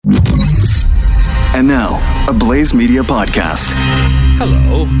And now, a Blaze Media podcast.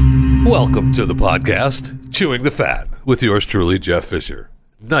 Hello. Welcome to the podcast, Chewing the Fat, with yours truly, Jeff Fisher.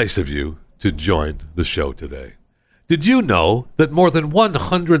 Nice of you to join the show today. Did you know that more than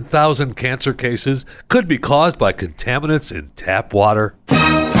 100,000 cancer cases could be caused by contaminants in tap water?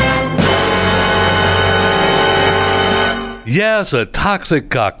 Yes, a toxic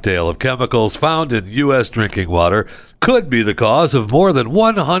cocktail of chemicals found in U.S. drinking water could be the cause of more than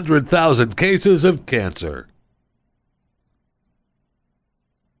 100,000 cases of cancer.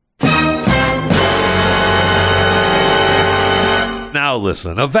 Now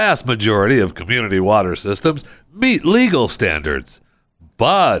listen, a vast majority of community water systems meet legal standards,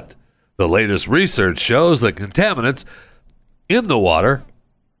 but the latest research shows that contaminants in the water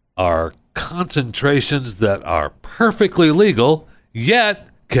are concentrations that are perfectly legal, yet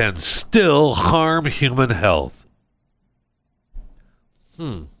can still harm human health.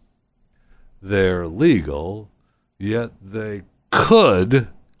 They're legal, yet they could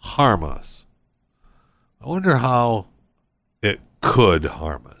harm us. I wonder how it could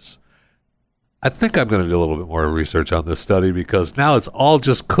harm us. I think I'm going to do a little bit more research on this study because now it's all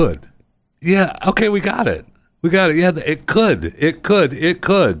just could. Yeah, okay, we got it. Yeah, it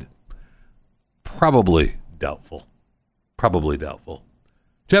could. Probably doubtful.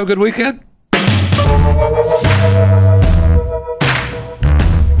 Did you have a good weekend?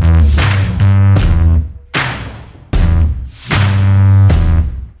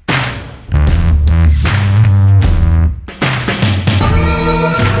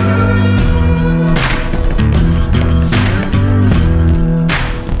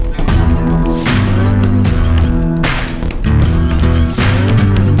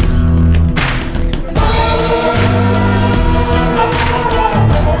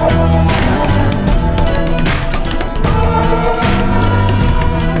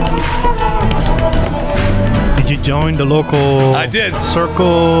 Join the local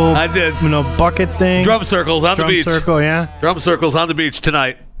circle. I did. Bucket thing. Drum circles on the beach. Drum circle, yeah. Drum circles on the beach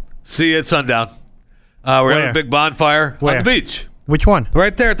tonight. See you at sundown. We're having a big bonfire on the beach. Which one?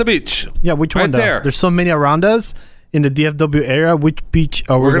 Right there at the beach. Yeah, which one? Right there. There's so many around us in the DFW area. Which beach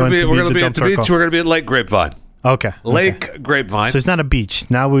are we going to be? We're going to be at the beach. We're going to be at Lake Grapevine. Okay. Lake Grapevine. So it's not a beach.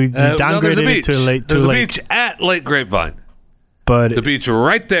 Now we downgraded it to a lake. There's a beach at Lake Grapevine. But the beach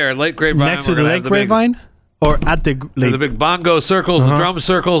right there at Lake Grapevine. Next to the Lake Grapevine? Or at the lake? The big bongo circles, the drum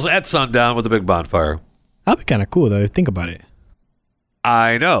circles at sundown with a big bonfire. That'd be kind of cool, though. Think about it.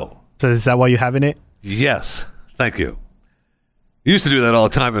 I know. So is that why you're having it? Yes. Thank you. You used to do that all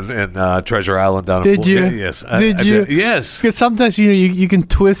the time in Treasure Island down in Florida. Did you? Yes. Did you? Yes. Because sometimes you can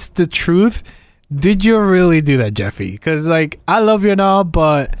twist the truth. Did you really do that, Jeffy? Because, I love you and all,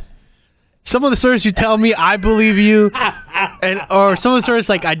 but some of the stories you tell me, I believe you. Or some of the stories,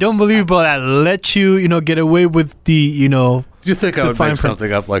 I don't believe you, but I let you, get away with the, Do you think I would make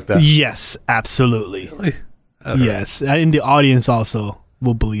something up like that? Yes, absolutely. Really? Yes. And the audience also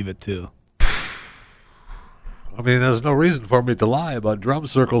will believe it, too. I mean, there's no reason for me to lie about drum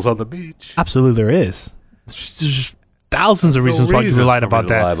circles on the beach. Absolutely, there is. There's thousands of reasons why you lied about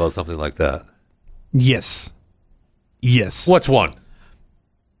that. Lie about something like that. Yes. What's one?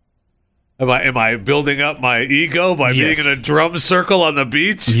 Am I building up my ego by being in a drum circle on the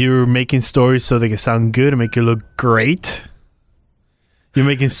beach? You're making stories so they can sound good and make you look great. You're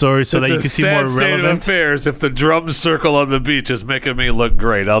making stories so that you can seem more relevant. It's a sad state of affairs if the drum circle on the beach is making me look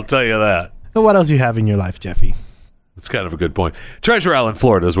great. I'll tell you that. So what else do you have in your life, Jeffy? That's kind of a good point. Treasure Island,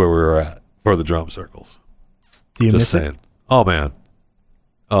 Florida is where we were at for the drum circles. Do you miss it? Oh, man.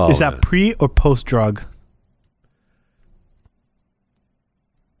 Is that pre or post drug?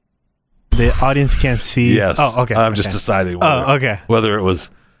 The audience can't see. Yes. Oh, okay. I'm just deciding whether it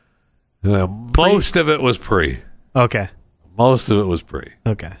was. Most of it was pre. Okay. Most of it was pre.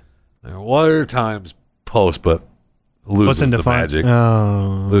 Okay. There were times post, but loses the magic.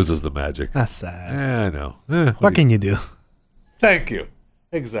 Oh. Loses the magic. That's sad. Yeah, I know. What can you do? Thank you.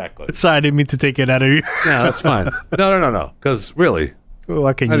 Exactly. Sorry, I didn't mean to take it out of you. Yeah, that's fine. No. Because really,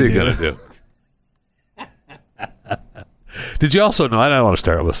 what can you do? What are you going to do? Did you also know, I don't want to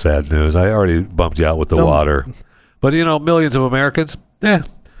start with sad news. I already bumped you out with the water. But, millions of Americans,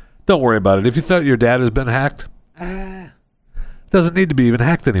 don't worry about it. If you thought your dad has been hacked, doesn't need to be even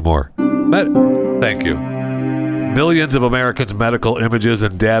hacked anymore. Thank you. Millions of Americans' medical images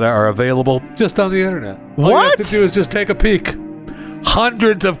and data are available just on the internet. All you have to do is just take a peek.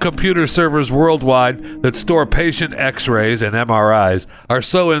 Hundreds of computer servers worldwide that store patient x-rays and MRIs are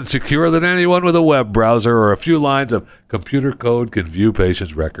so insecure that anyone with a web browser or a few lines of computer code can view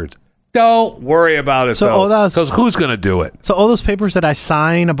patients' records Don't worry about it, So, because who's going to do it? So all those papers that I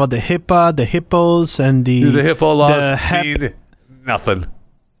sign about the HIPAA, the hippos, and the hippo laws the mean nothing.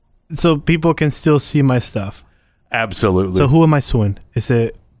 So people can still see my stuff. Absolutely. So who am I suing? Is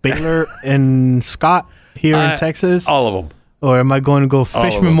it Baylor and Scott here in Texas? All of them. Or am I going to go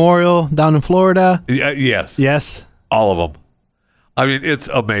Fish Memorial down in Florida? Yes. Yes. All of them. I mean, it's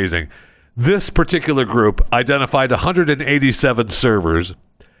amazing. This particular group identified 187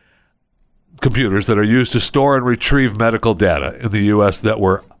 computers that are used to store and retrieve medical data in the U.S. that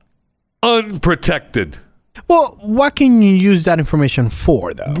were unprotected. Well, what can you use that information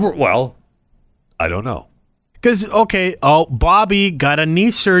for, though? Well, I don't know. Because, Bobby got a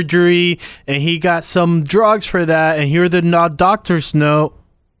knee surgery, and he got some drugs for that, and here the doctors know.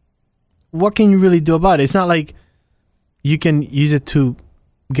 What can you really do about it? It's not like you can use it to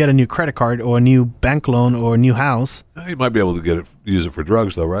get a new credit card or a new bank loan or a new house. You might be able to use it for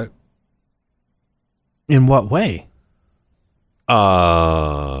drugs, though, right? In what way?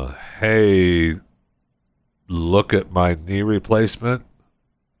 Hey, look at my knee replacement.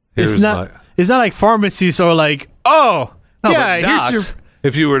 It's not like pharmacies are like, here's your.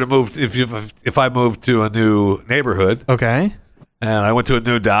 If you were to move, if I moved to a new neighborhood, okay, and I went to a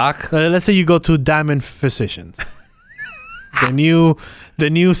new doc, let's say you go to Diamond Physicians, the new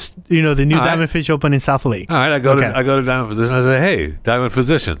Diamond Fish open in South Lake. All right, I go to Diamond Physicians. I say, hey, Diamond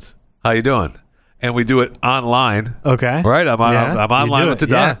Physicians, how you doing? And we do it online. Okay. Right? I'm online with the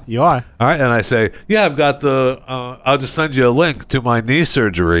doc. Yeah, you are. All right. And I say, I've got I'll just send you a link to my knee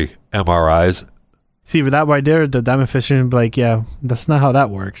surgery MRIs. See, with that right there, the Diamond Physician be like, yeah, that's not how that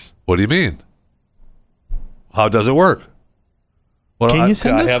works. What do you mean? How does it work? Well, Can you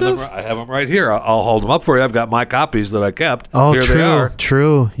send us stuff? I have them right here. I'll hold them up for you. I've got my copies that I kept. Oh, here true. They are.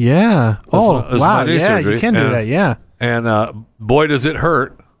 True. Yeah. This is my knee surgery. You can do that. Yeah. And boy, does it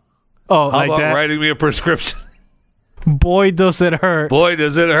hurt. Oh, How like about that? writing me a prescription? Boy, does it hurt. Boy,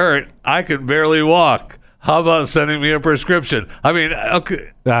 does it hurt. I can barely walk. How about sending me a prescription? I mean,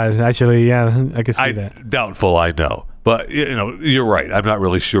 okay. Actually, yeah, I can see that. Doubtful, I know. But, you're right. I'm not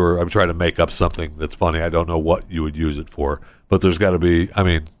really sure. I'm trying to make up something that's funny. I don't know what you would use it for. But there's got to be, I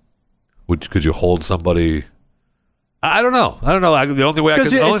mean, could you hold somebody? I don't know. The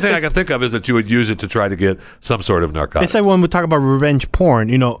only thing I can think of is that you would use it to try to get some sort of narcotics. It's like when we talk about revenge porn.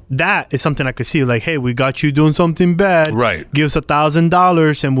 That is something I could see. Like, hey, we got you doing something bad. Right. Give us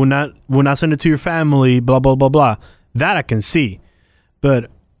 $1,000 and we'll not send it to your family. Blah blah blah blah. That I can see.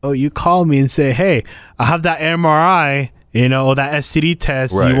 But you call me and say, hey, I have that MRI, or that STD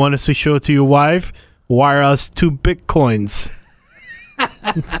test. Right. You want us to show it to your wife? Wire us 2 Bitcoins.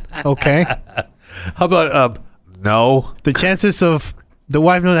 Okay. How about no? The chances of the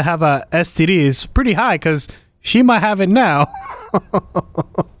wife not to have a STD is pretty high because she might have it now.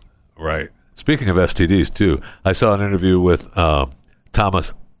 Right. Speaking of STDs, too, I saw an interview with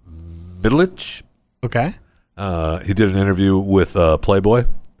Thomas Middleditch. Okay. He did an interview with Playboy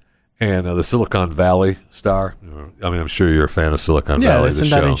and the Silicon Valley star. I mean, I'm sure you're a fan of Silicon Valley. Isn't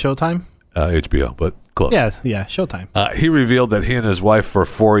that in Showtime? HBO, but close. Yeah, Showtime. He revealed that he and his wife for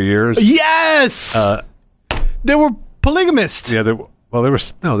 4 years. Yes! They were polygamists. Yeah, they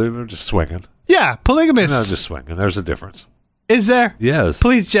were just swinging. Yeah, polygamists. No, just swinging. There's a difference. Is there? Yes.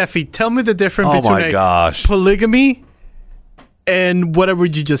 Please, Jeffy, tell me the difference between polygamy and whatever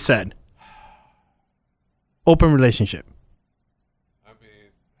you just said. Open relationship. I mean,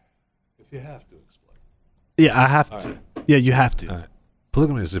 if you have to explain. Yeah, I have to. Right. Yeah, you have to. All right.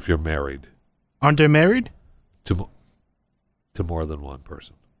 Polygamy is if you're married. Aren't they married? To more than one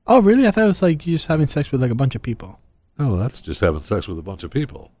person. Oh, really? I thought it was like you just having sex with like a bunch of people. Oh, that's just having sex with a bunch of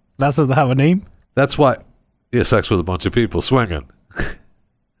people. That's what they have a name? That's why. Yeah, sex with a bunch of people, swinging.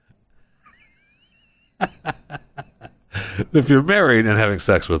 If you're married and having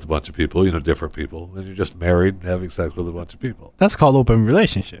sex with a bunch of people, different people, then you're just married and having sex with a bunch of people. That's called open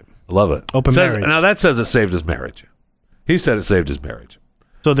relationship. I love it. Open marriage. Now that says it saved his marriage. He said it saved his marriage.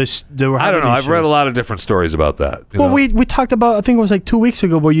 So they were. I don't know. I've read a lot of different stories about that. Well, we talked about. I think it was like 2 weeks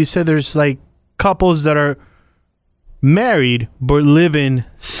ago, where you said there's like couples that are married but living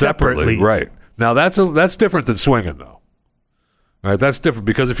separately. Right. Now that's different than swinging, though. All right, that's different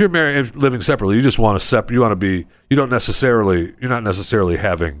because if you're married and living separately, you just want to you want to be. You're not necessarily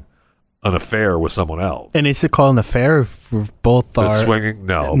having an affair with someone else. And is it called an affair if both are swinging?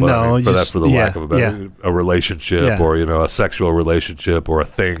 No, but I mean, for the lack of a better, a relationship or a sexual relationship or a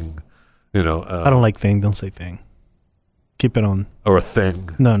thing. I don't like thing. Don't say thing. Keep it on. Or a thing.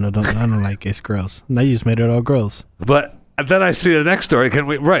 No, don't. I don't like it. It's gross. Now you just made it all gross. But then I see the next story.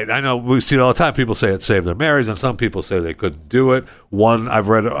 Right, I know we see it all the time. People say it saved their marriage, and some people say they couldn't do it. I've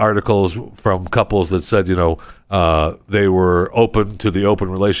read articles from couples that said, they were open to the open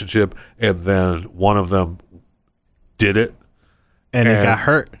relationship, and then one of them did it. And it got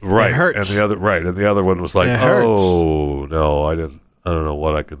hurt. Right. It hurts. And the other one was like, oh, no, I don't know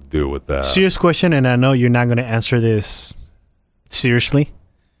what I could do with that. Serious question, and I know you're not going to answer this seriously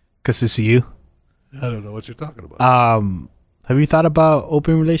because it's you. I don't know what you're talking about. Have you thought about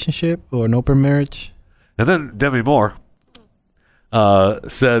open relationship or an open marriage? And then Demi Moore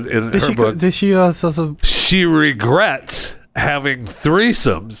said in her book, did she also? She regrets having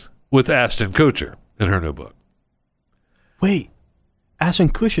threesomes with Ashton Kutcher in her new book. Wait, Ashton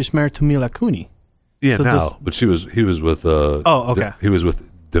Kutcher is married to Mila Kunis. Yeah, so but he was with. Okay. He was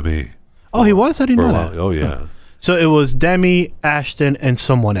with Demi. Oh, he was. I didn't know that. Oh, yeah. So it was Demi, Ashton, and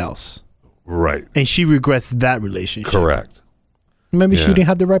someone else. Right. And she regrets that relationship. Correct. Maybe she didn't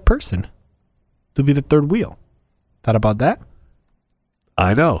have the right person to be the third wheel. Thought about that?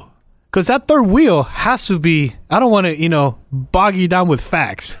 I know. Because that third wheel has to be, I don't want to, bog you down with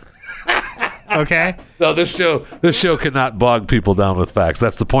facts. Okay? No, this show cannot bog people down with facts.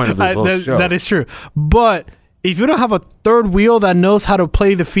 That's the point of this whole show. That is true. But if you don't have a third wheel that knows how to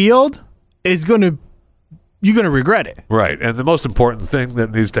play the field, you're going to regret it. Right. And the most important thing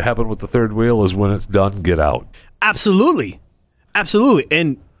that needs to happen with the third wheel is when it's done, get out. Absolutely.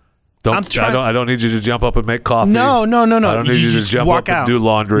 And I don't need you to jump up and make coffee. No. I don't need you to jump up and do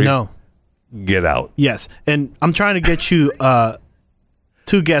laundry. No. Get out. Yes. And I'm trying to get you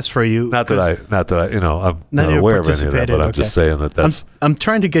two guests for you. Not that I, I'm not aware of any of that, but I'm just saying that's. I'm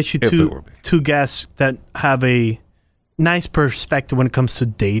trying to get you two guests that have a nice perspective when it comes to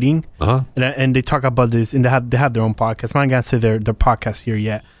dating. Uh-huh. And they talk about this, and they have their own podcast. I'm not gonna say their podcast here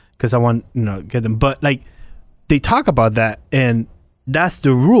yet because I want get them, but like they talk about that, and that's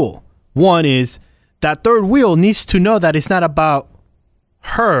the rule. One is that third wheel needs to know that it's not about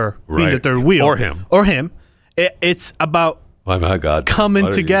her being the third wheel or him. It's about my God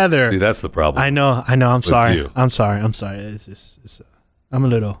coming together. See, that's the problem. I know. I'm sorry. You. I'm sorry. It's I'm a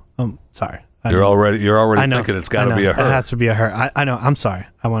little. Sorry. You're already thinking it's got to be a her. It has to be a her. I know. I'm sorry.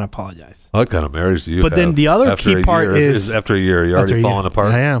 I want to apologize. What kind of marriage do you have? But then the other key part is after a year, you're already falling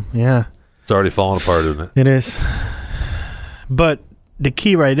apart? I am, yeah. It's already falling apart, isn't it? It is. But the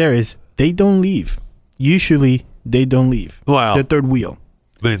key right there is they don't leave. Usually, they don't leave. Wow. The third wheel.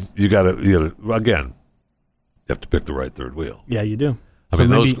 I mean, you got to, again, you have to pick the right third wheel. Yeah, you do. I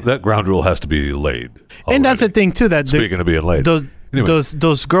mean, that ground rule has to be laid already. And that's the thing, too. That Speaking of being laid.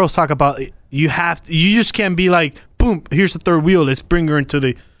 Those girls talk about you just can't be like, boom, here's the third wheel. Let's bring her into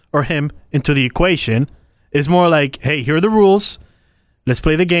the equation. It's more like, hey, here are the rules. Let's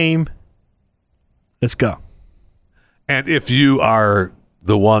play the game. Let's go. And if you are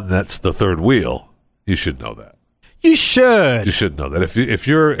the one that's the third wheel, you should know that. You should. You should know that. If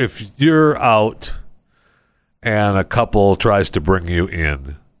you're out and a couple tries to bring you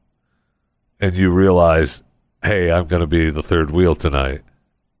in and you realize, hey, I'm going to be the third wheel tonight,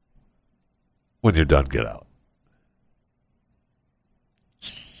 when you're done, get out.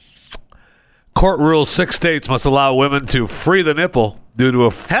 Court rules 6 states must allow women to free the nipple due to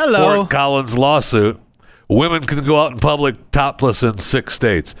a Fort Collins lawsuit. Women can go out in public topless in 6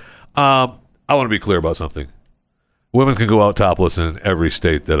 states. I want to be clear about something. Women can go out topless in every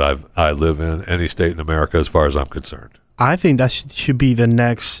state that I live in, any state in America, as far as I'm concerned. I think that should be the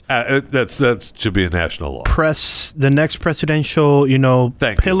next. That should be a national law. The next presidential,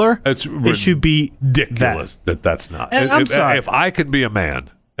 pillar. It should be ridiculous that's not. And I'm sorry. If I can be a man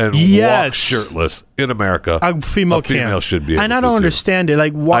and walk shirtless in America, a female should be able and I don't understand it.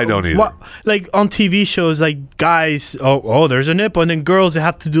 Like, why? I don't either. Like on TV shows, like guys, there's a nipple, and then girls that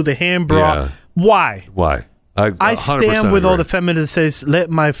have to do the hand bra. Yeah. Why? Why? I stand with all the feminists that says, let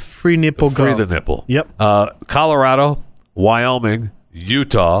my free nipple go. Free the nipple. Yep. Colorado, Wyoming,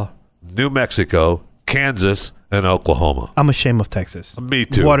 Utah, New Mexico, Kansas, and Oklahoma. I'm ashamed of Texas. Me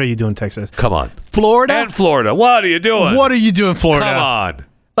too. What are you doing, Texas? Come on. Florida? And Florida. What are you doing? What are you doing, Florida? Come on.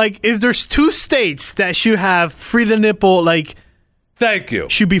 Like, if there's 2 states that should have free the nipple, like... Thank you.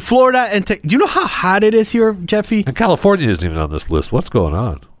 Should be Florida and... Do you know how hot it is here, Jeffy? And California isn't even on this list. What's going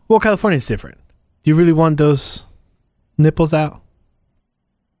on? Well, California is different. Do you really want those nipples out?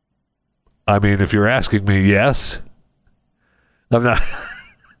 I mean, if you're asking me, yes. I'm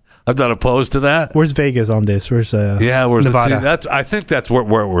not opposed to that. Where's Vegas on this? Where's Nevada? I think that's where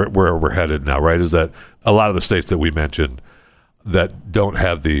we're headed now, right? Is that a lot of the states that we mentioned that don't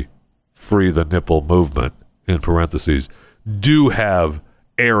have the free the nipple movement in parentheses do have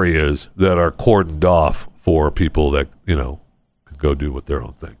areas that are cordoned off for people that can go do with their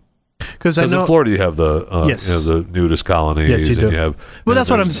own thing. Because in Florida you have the the nudist colonies. Yes, you do. And you have, that's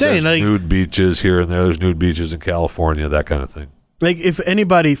what I'm saying. There's nude beaches here and there. There's nude beaches in California, that kind of thing. Like, if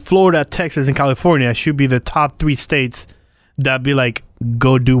anybody, Florida, Texas, and California should be the top 3 states that be like,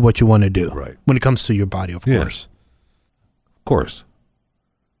 go do what you want to do. Right. When it comes to your body, of course. Of course.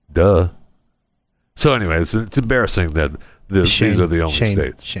 Duh. So anyway, it's embarrassing that these are the only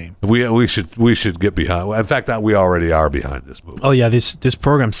states. Shame. We should get behind. In fact, we already are behind this movement. Oh yeah, this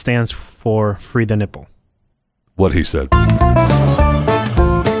program stands for Free the Nipple. What he said.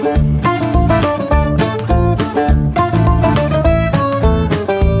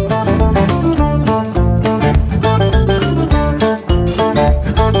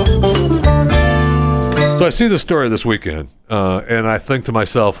 So I see the story this weekend, and I think to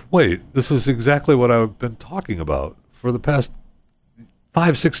myself, wait, this is exactly what I've been talking about for the past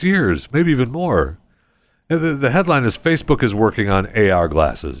 5-6 years, maybe even more. And the headline is, Facebook is working on AR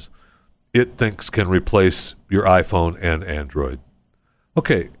glasses. It thinks can replace your iPhone and Android.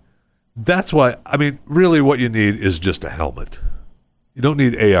 Okay, that's why, really what you need is just a helmet. You don't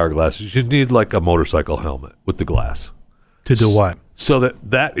need AR glasses. You need like a motorcycle helmet with the glass. To do what? So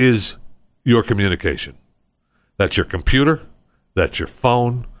that is your communication. That's your computer. That's your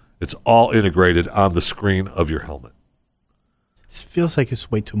phone. It's all integrated on the screen of your helmet. This feels like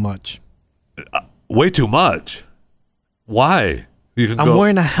it's way too much. Way too much? Why? I'm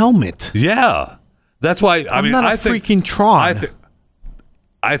wearing a helmet. Yeah. That's why, I'm not a freaking Tron.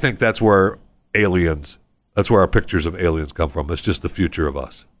 I think that's where that's where our pictures of aliens come from. It's just the future of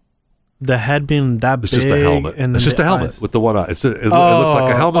us. The head being that big. It's just a helmet. It's just a helmet with the one eye. It looks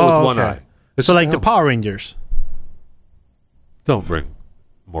like a helmet with one eye. It's so like the Power Rangers. Don't bring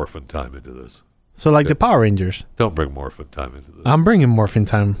Morphin Time into this. So like the Power Rangers. Don't bring Morphin Time into this. I'm bringing Morphin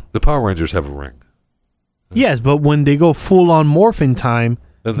Time. The Power Rangers have a ring. Yes, but when they go full on Morphin Time,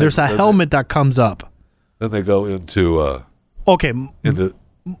 there's a helmet that comes up. Then they go into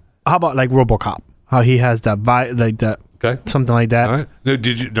how about like RoboCop? How he has that like that. Okay. Something like that. All right. Now,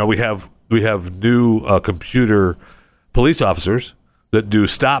 did you know we have new computer police officers that do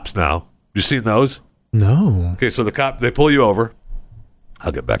stops now? You seen those? No. Okay, so they pull you over.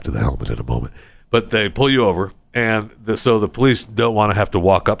 I'll get back to the helmet in a moment. But they pull you over, and so the police don't want to have to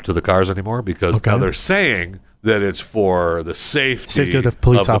walk up to the cars anymore because now they're saying that it's for the safety of the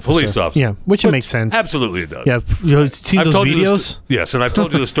police officer. Yeah, which it makes sense. Absolutely, it does. Yeah, you've seen those videos? Yes, and I've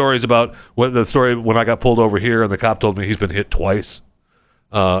told you the stories about when I got pulled over here, and the cop told me he's been hit twice.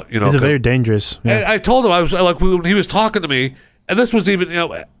 It's very dangerous. Yeah. I told him, I was like, when he was talking to me, and this was even,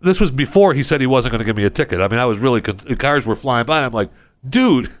 this was before he said he wasn't going to give me a ticket. I was really, the cars were flying by, and I'm like,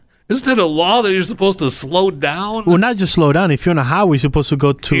 dude, isn't it a law that you're supposed to slow down? Well, not just slow down. If you're on a highway, you're supposed to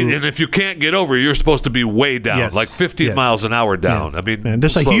go to... And if you can't get over, you're supposed to be way down, like 15 miles an hour down. Yeah.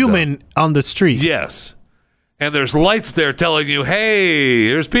 There's a human on the street. Yes. And there's lights there telling you, hey,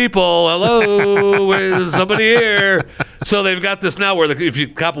 there's people. Hello, there's somebody here. So they've got this now where if you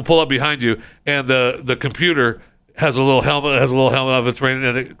cop will pull up behind you, and the computer has a little helmet, of its brain,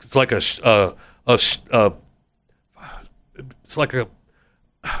 and it's like it's like a...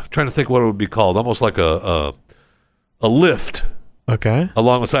 I'm trying to think what it would be called. Almost like a lift. Okay.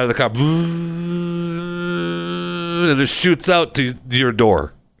 Along the side of the car. And it shoots out to your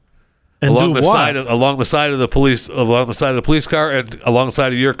door. And along the side of the police car and along the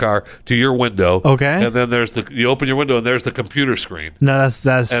side of your car to your window. Okay. And then you open your window and there's the computer screen. No, that's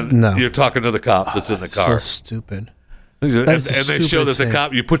no. You're talking to the cop that's in the car. So stupid. And they show that the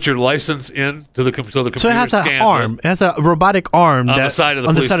cop, you put your license in so the computer so it has an arm. It has a robotic arm on the side of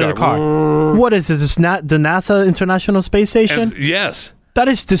the car. What is this? Is the NASA International Space Station? Yes. That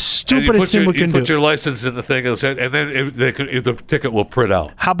is the stupidest thing we can do. You put your license in the thing, and then if the ticket will print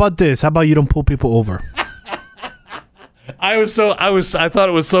out. How about this? How about you don't pull people over? I thought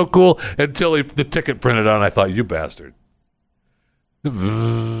it was so cool until the ticket printed out, and I thought, you bastard.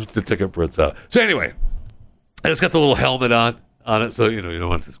 The ticket prints out. So anyway, and it's got the little helmet on it, so you don't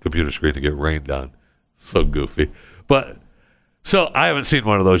want the computer screen to get rained on. So goofy. But so I haven't seen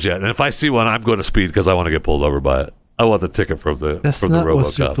one of those yet, and if I see one, I'm going to speed because I want to get pulled over by it. I want the ticket from the RoboCop. That's not what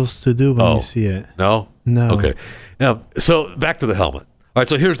you're supposed to do when you see it. No? No. Okay. Now, so back to the helmet. All right,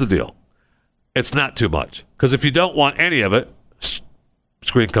 so here's the deal. It's not too much because if you don't want any of it,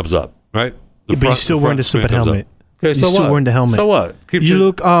 screen comes up, right? But you're still wearing the stupid helmet. Okay, so you're still wearing the helmet. So what? You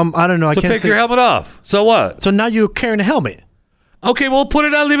look, I don't know. I can't take your helmet off. So what? So now you're carrying a helmet. Okay, well, put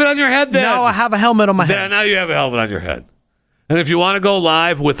it on, leave it on your head then. Now I have a helmet on my head. Now you have a helmet on your head. And if you want to go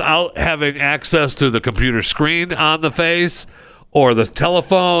live without having access to the computer screen on the face or the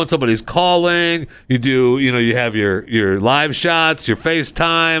telephone, somebody's calling, you have your live shots, your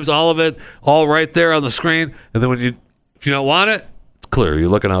FaceTimes, all of it, all right there on the screen. And then if you don't want it, it's clear. You're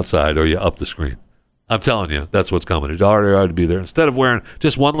looking outside or you up the screen. I'm telling you, that's what's coming. It already ought to be there. Instead of wearing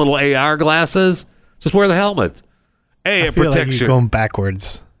just one little AR glasses, just wear the helmet. It feel protects like you're going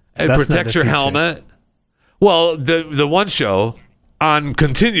backwards. It protects your helmet. Well, the one show on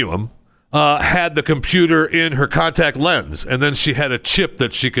Continuum had the computer in her contact lens, and then she had a chip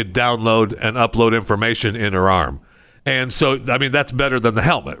that she could download and upload information in her arm. And so, I mean, that's better than the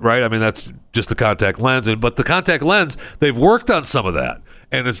helmet, right? I mean, that's just the contact lens. But the contact lens, they've worked on some of that.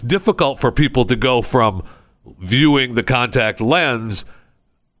 And it's difficult for people to go from viewing the contact lens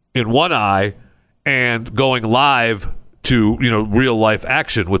in one eye and going live to, real life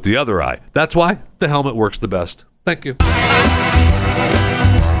action with the other eye. That's why the helmet works the best. Thank you.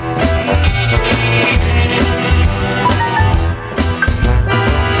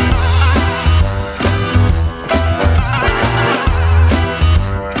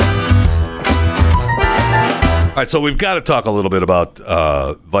 All right, so we've got to talk a little bit about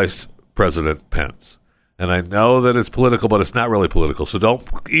Vice President Pence. And I know that it's political, but it's not really political. So don't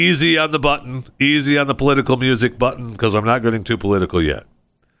easy on the button, easy on the political music button, because I'm not getting too political yet.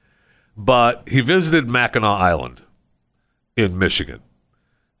 But he visited Mackinac Island in Michigan.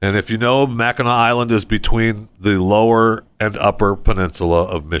 And if you know, Mackinac Island is between the lower and upper peninsula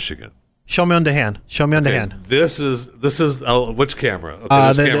of Michigan. Show me on the hand. This is which camera? Okay,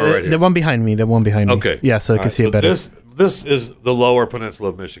 this camera right here. The one behind me. Okay. Yeah, so I can see it better. This is the lower peninsula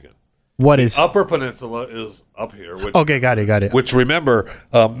of Michigan. What is? Upper peninsula is up here. Okay, got it. Which, remember,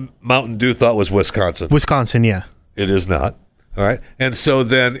 Mountain Dew thought was Wisconsin. Wisconsin, yeah. It is not. All right. And so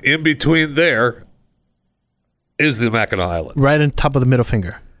then in between there is the Mackinac Island. Right on top of the middle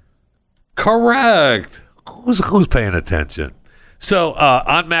finger. Correct. Who's paying attention? So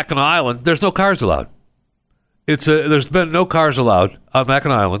on Mackinac Island, there's no cars allowed. There's been no cars allowed on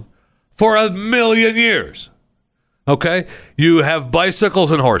Mackinac Island for 1,000,000 years. Okay? You have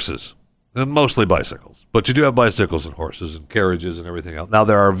bicycles and horses, and mostly bicycles. But you do have bicycles and horses and carriages and everything else. Now,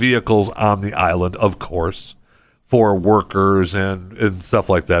 there are vehicles on the island, of course, for workers and stuff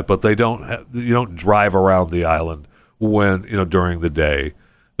like that. But you don't drive around the island during the day,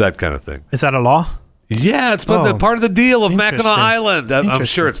 that kind of thing. Is that a law? Yeah, it's been part of the deal of Mackinac Island. I'm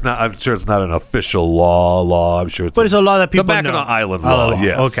sure it's not. I'm sure it's not an official law. I'm sure it's. But it's a law that people know. The Mackinac Island law.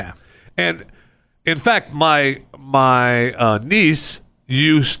 Yes. Okay. And in fact, my niece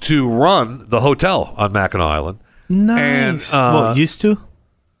used to run the hotel on Mackinac Island. Nice. And, used to?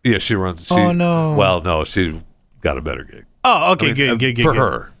 Yeah, she runs. Oh no. Well, no, she got a better gig. Oh, okay, good.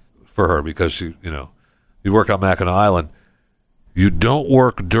 For her, because she, you work on Mackinac Island. You don't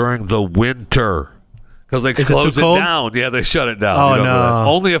work during the winter. Because they close it down. Yeah, they shut it down. Oh, no.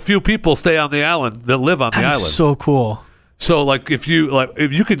 Only a few people stay on the island that live on the island. That's so cool. So, if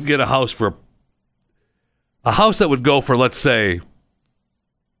you could get a house that would go for, let's say,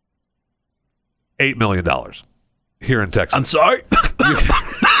 $8 million here in Texas. I'm sorry.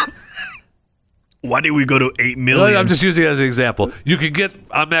 Why did we go to $8 million? I'm just using it as an example. You could get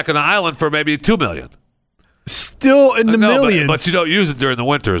on Mackinac Island for maybe $2 million. Still in the millions. But you don't use it during the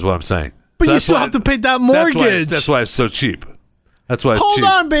winter, is what I'm saying. But you still have to pay that mortgage. That's why it's so cheap. That's why it's cheap. Hold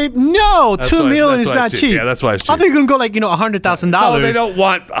on, babe. No, $2 million is not cheap. Yeah, that's why it's cheap. I think you're going to go $100,000. No, they don't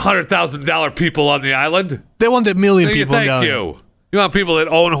want $100,000 people on the island. They want a million people on the island. Thank you. You want people that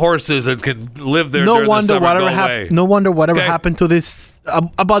own horses and can live there during the summer. No wonder whatever happened to this,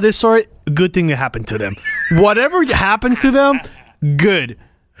 about this story, good thing that happened to them. Whatever happened to them, good.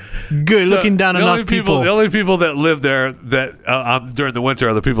 Good, so looking down enough people. The only people that live there that during the winter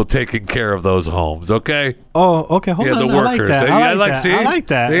are the people taking care of those homes. Okay. Oh, okay. Hold on. The workers. I like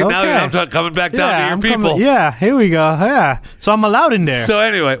that. See, okay. Now I'm coming back down to your people. Here we go. Yeah. So I'm allowed in there. So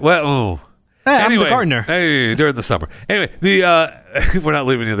anyway, I'm the gardener. Hey, during the summer. Anyway, we're not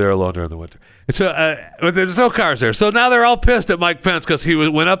leaving you there alone during the winter. So, but there's no cars there. So now they're all pissed at Mike Pence because he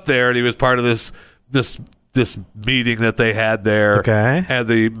went up there and he was part of this meeting that they had there. Okay. At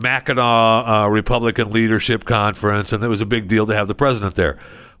the Mackinac Republican Leadership Conference, and it was a big deal to have the president there.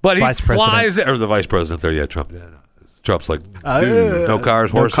 But he flies, or the vice president there. Yeah, Trump. Yeah, Trump's like, dude, no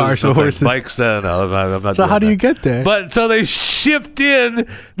cars, horses, bikes. No, I'm not. So how do you get there? But so they shipped in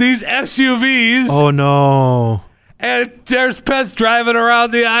these SUVs. Oh no. And there's Pence driving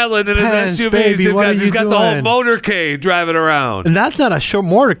around the island in his SUVs. Baby, He's got the whole motorcade driving around. And that's not a short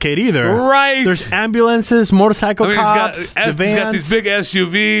motorcade either. Right. The's ambulances, motorcycle cops, the vans. He's got these big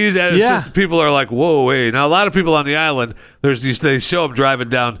SUVs, and it's just people are like, whoa, wait. Now, a lot of people on the island, they show them driving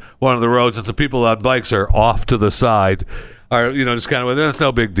down one of the roads, and some people on bikes are off to the side. are, just kind of, that's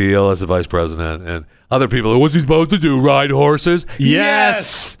no big deal as the vice president. And other people are, what's he supposed to do? Ride horses?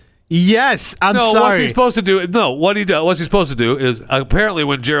 Yes. I'm sorry. What's he supposed to do? No, what's he supposed to do is, apparently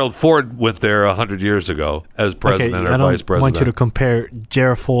when Gerald Ford went there 100 years ago as president or vice president. I want you to compare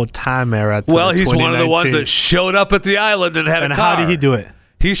Gerald Ford time era to Well, he's one of the ones that showed up at the island and had a car. And how did he do it?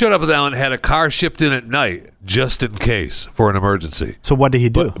 He showed up at the island and had a car shipped in at night just in case for an emergency. So what did he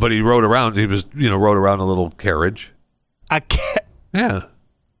do? But he rode around. He was, rode around a little carriage. A Yeah.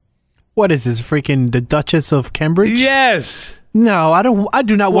 What is this, freaking the Duchess of Cambridge? Yes. No, I don't. I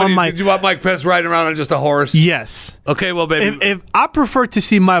do not want Did you want Mike Pence riding around on just a horse? Yes. Okay, well, baby. If I prefer to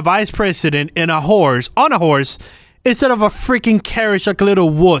see my vice president on a horse, instead of a freaking carriage like a little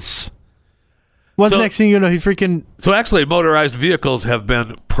wuss. What's the next thing you know? He freaking. So actually, motorized vehicles have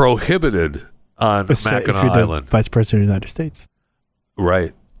been prohibited on Mackinac Island. Vice president of the United States.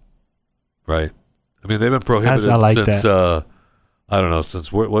 Right. I mean, they've been prohibited since. I don't know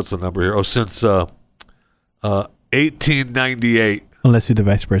since what's the number here? Since 1898. Unless you're the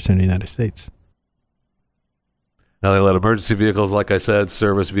vice president of the United States. Now they let emergency vehicles, like I said,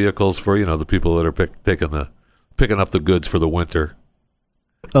 service vehicles for the people that are picking up the goods for the winter.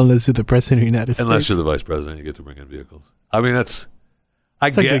 Unless you're the president of the United States. Unless you're the vice president, you get to bring in vehicles. I mean, it's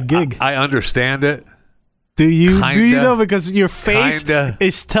like a gig. I understand it. Do you? Kinda, do you know? Because your face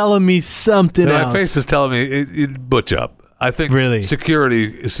is telling me something else. My face is telling me it butch up. I think really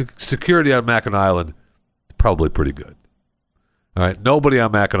security on Mackinac Island is probably pretty good. All right, nobody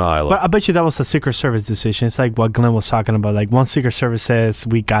on Mackinac Island. But I bet you that was a Secret Service decision. It's like what Glenn was talking about. Like, once Secret Service says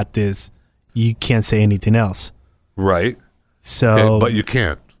we got this, you can't say anything else. Right. So, okay, but you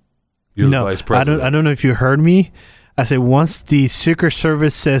can't. You're the vice president. I don't know if you heard me. I said once the Secret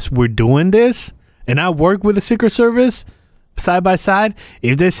Service says we're doing this, and I work with the Secret Service side by side.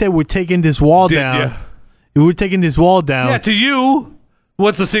 If they said we're taking this wall down, we're taking this wall down. Yeah, to you.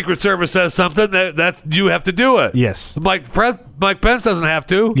 Once the Secret Service says something, that you have to do it. Yes. Mike Pence doesn't have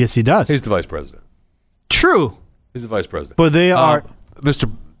to. Yes, he does. He's the vice president. True. He's the vice president. But they are...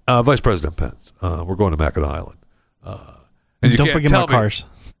 Mr. Vice President Pence, we're going to Mackinac Island. And don't forget my cars.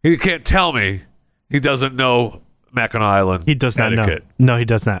 He can't tell me he doesn't know Mackinac Island He does not etiquette. know. No, he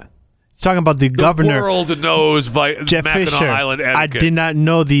does not. He's talking about the governor. The world knows Jeff Mackinac Fisher. Island etiquette. I did not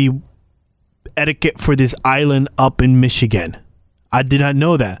know the etiquette for this island up in Michigan. I did not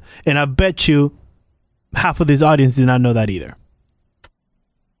know that. And I bet you half of this audience did not know that either.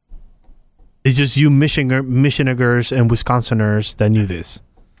 It's just you Michiganders and Wisconsiners that knew this.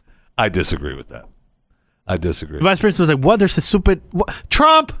 I disagree with that. The vice president was like, what? There's a stupid...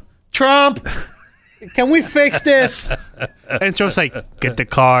 Trump! Can we fix this? And Trump's like, get the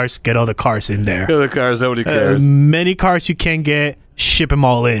cars. Get all the cars in there. Get the cars. Nobody cares. Many cars you can get. Ship them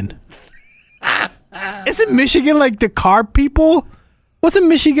all in. Isn't Michigan like the car people? Wasn't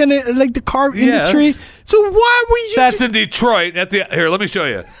Michigan like the car industry? So why were you... That's in Detroit. Here, let me show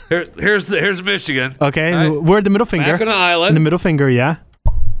you. Here's Michigan. Okay, right? We're the middle finger. Mackinac Island. In the middle finger, yeah.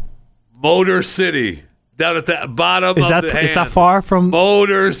 Motor City. Down at the bottom of the hand. Is that far from...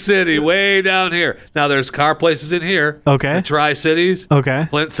 Motor City, way down here. Now, there's car places in here. Okay. The Tri-Cities. Okay.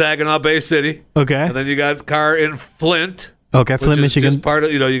 Flint, Saginaw, Bay City. Okay. And then you got car in Flint. Okay, Flint, Michigan. Just part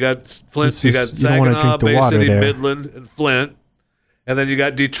of, you got Flint, you got Saginaw, Bay City, there. Midland, and Flint. And then you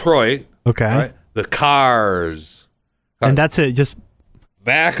got Detroit. Okay. Right? The cars. And that's it, just...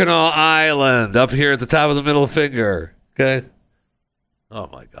 Mackinac Island, up here at the top of the middle finger. Okay? Oh,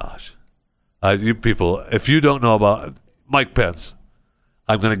 my gosh. You people, if you don't know about Mike Pence,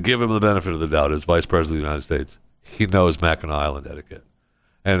 I'm going to give him the benefit of the doubt as Vice President of the United States. He knows Mackinac Island etiquette.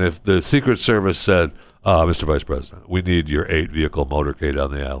 And if the Secret Service said, Mr. Vice President, we need your 8-vehicle motorcade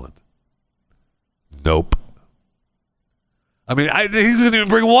on the island. Nope. I mean, he didn't even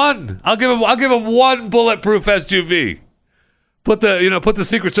bring one. I'll give him one bulletproof SUV. Put the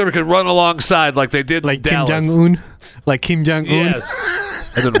Secret Service can run alongside like they did like in Dallas. Kim Jong-un? Like Kim Jong-un? Yes.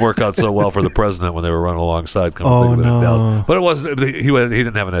 That didn't work out so well for the president when they were running alongside. Oh, no. But it wasn't. He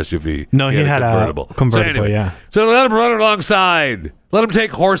didn't have an SUV. No, he had a convertible. So anyway, yeah. So let him run alongside. Let him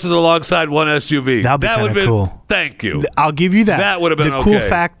take horses alongside one SUV. That would be cool. Thank you. I'll give you that. That would have been the cool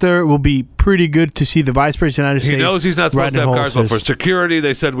factor will be pretty good to see the Vice President of the United States. He knows he's not supposed to have cars, but for security,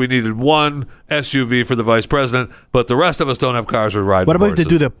 they said we needed one SUV for the Vice President, but the rest of us don't have cars. We're riding. What about horses. if they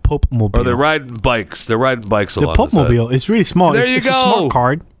do the Pope Mobile? Or they're riding bikes. They're riding bikes along the Pope Mobile is really small. There it's you a go. smart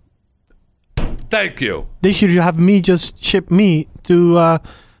card. Thank you. They should have me just ship me to the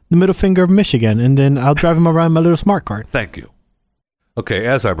middle finger of Michigan, and then I'll drive him around my little smart card. Thank you. Okay,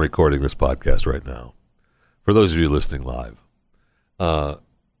 as I'm recording this podcast right now, for those of you listening live,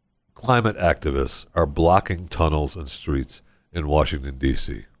 climate activists are blocking tunnels and streets in Washington,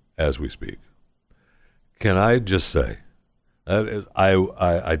 D.C. as we speak. Can I just say, that is,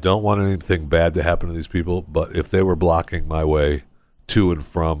 I don't want anything bad to happen to these people, but if they were blocking my way to and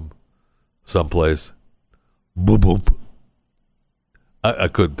from someplace, boop, boop, I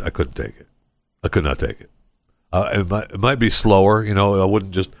couldn't take it. I could not take it. It might be slower, I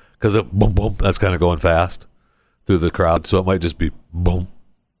wouldn't just, because boom, boom, that's kind of going fast through the crowd, so it might just be boom,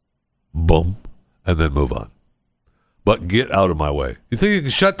 boom, and then move on. But get out of my way. You think you can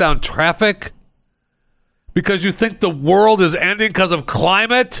shut down traffic because you think the world is ending because of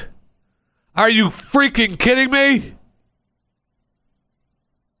climate? Are you freaking kidding me?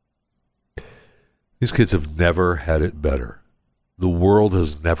 These kids have never had it better. The world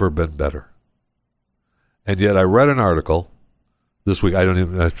has never been better. And yet I read an article this week. I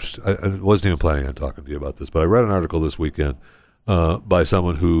wasn't even planning on talking to you about this, but I read an article this weekend by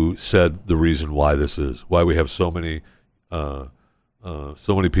someone who said the reason why this is, why we have so many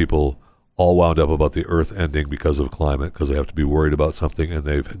people all wound up about the earth ending because of climate, because they have to be worried about something, and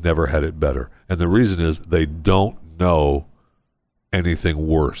they've never had it better. And the reason is they don't know anything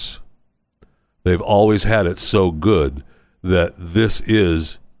worse. They've always had it so good that this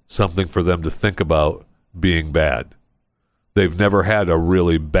is something for them to think about being bad. They've never had a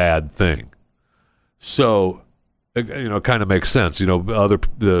really bad thing. So, it kind of makes sense.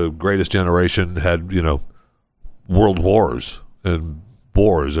 The greatest generation had, world wars and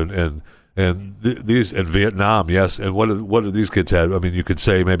wars and these in Vietnam, yes. And what do these kids have? I mean, you could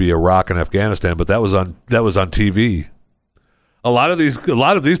say maybe Iraq and Afghanistan, but that was on TV. A lot of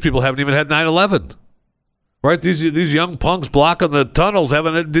these people haven't even had 9/11. Right? These young punks blocking the tunnels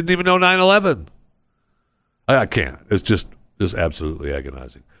didn't even know 9/11. I can't. It's absolutely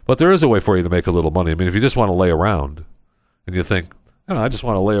agonizing. But there is a way for you to make a little money. I mean, if you just want to lay around and you think, I just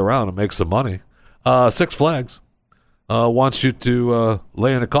want to lay around and make some money, Six Flags wants you to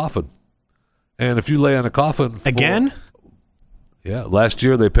lay in a coffin. And if you lay in a coffin again? Yeah, last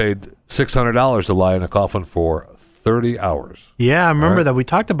year they paid $600 to lie in a coffin for 30 hours. Yeah, I remember that. We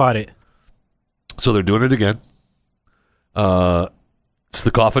talked about it. So they're doing it again. It's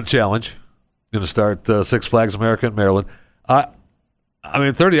the Coffin Challenge. Going to start Six Flags America in Maryland. I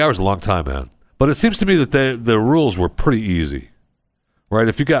mean, 30 hours is a long time, man. But it seems to me that the rules were pretty easy, right?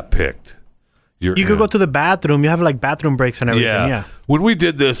 If you got picked, you could go to the bathroom. You have like bathroom breaks and everything. Yeah. When we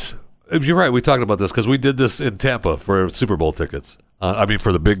did this, you're right. We talked about this because we did this in Tampa for Super Bowl tickets.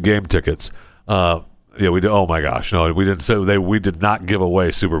 For the big game tickets. We did. Oh my gosh, no, we didn't say we did not give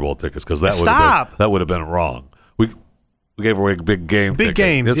away Super Bowl tickets because that would have been wrong. We gave away big games.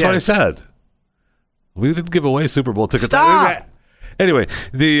 That's what I said. We didn't give away Super Bowl tickets. Stop. Anyway,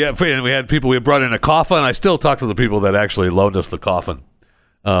 we had people. We brought in a coffin. I still talk to the people that actually loaned us the coffin.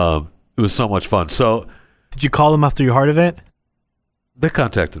 It was so much fun. So, did you call them after your heart event? They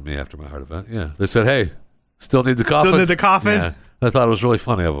contacted me after my heart event. Yeah, they said, "Hey, still need the coffin." Still need the coffin. Yeah. I thought it was really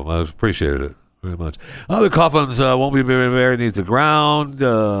funny of them. I appreciated it very much. Other coffins won't be buried beneath the ground.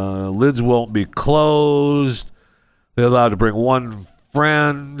 Lids won't be closed. They're allowed to bring one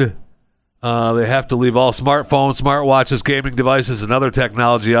friend. They have to leave all smartphones, smartwatches, gaming devices, and other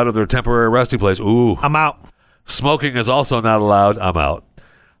technology out of their temporary resting place. Ooh. I'm out. Smoking is also not allowed. I'm out.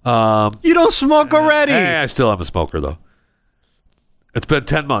 You don't smoke already. I still am a smoker, though. It's been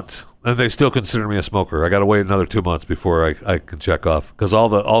 10 months, and they still consider me a smoker. I got to wait another 2 months before I can check off, because all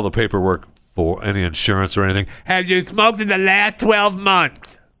the paperwork for any insurance or anything. Have you smoked in the last 12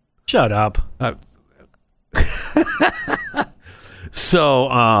 months? Shut up. So,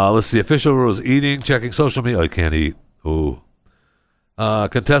 let's see. Official rules: eating, checking social media. Oh, you can't eat. Ooh.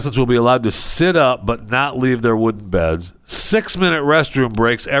 Contestants will be allowed to sit up but not leave their wooden beds. 6-minute restroom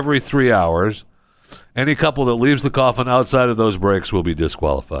breaks every 3 hours. Any couple that leaves the coffin outside of those breaks will be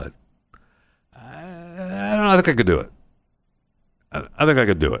disqualified. I don't know. I think I could do it. I think I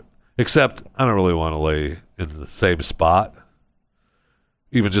could do it. Except I don't really want to lay in the same spot,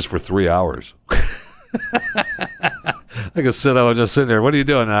 even just for 3 hours. I can sit up and just sit there. What are you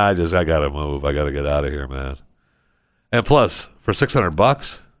doing? I got to move. I got to get out of here, man. And plus, for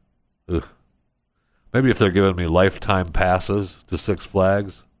 $600, maybe if they're giving me lifetime passes to Six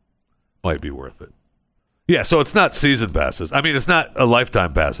Flags, might be worth it. Yeah, so it's not season passes. I mean, it's not a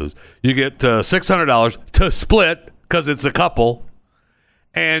lifetime passes. You get $600 to split because it's a couple,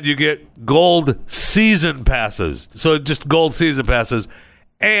 and you get gold season passes. So just gold season passes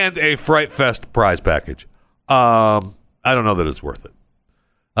and a Fright Fest prize package. I don't know that it's worth it.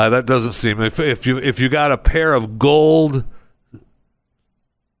 That doesn't seem. If you got a pair of gold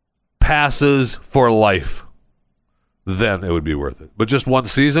passes for life, then it would be worth it. But just one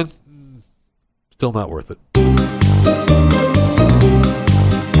season, Still not worth it.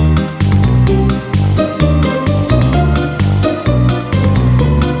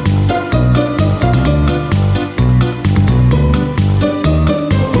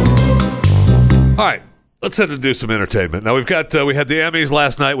 All right, let's head to do some entertainment. Now we had the Emmys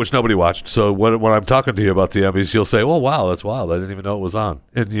last night, which nobody watched. So when I'm talking to you about the Emmys, you'll say, "Oh wow, that's wild! I didn't even know it was on."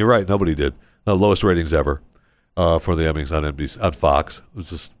 And you're right, nobody did. Lowest ratings ever for the Emmys on NBC on Fox. It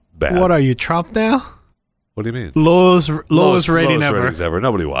was just bad. What are you, Trump now? What do you mean? Lowest rating ever. Ratings ever.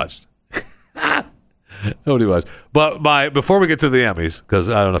 Nobody watched. Nobody watched. But before we get to the Emmys, because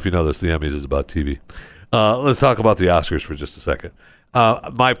I don't know if you know this, the Emmys is about TV. Let's talk about the Oscars for just a second.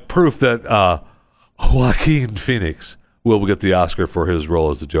 My proof that Joaquin Phoenix will get the Oscar for his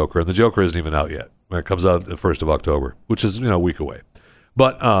role as the Joker, and the Joker isn't even out yet. It comes out the 1st of October, which is a week away.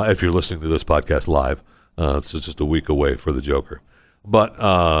 But if you're listening to this podcast live, it's just a week away for the Joker. But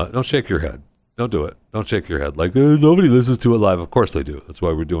don't shake your head. Don't do it. Don't shake your head. Like, nobody listens to it live. Of course they do. That's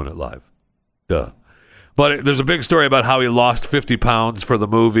why we're doing it live. Duh. But there's a big story about how he lost 50 pounds for the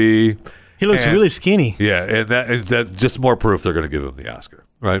movie. He looks really skinny. Yeah, and that just more proof they're going to give him the Oscar,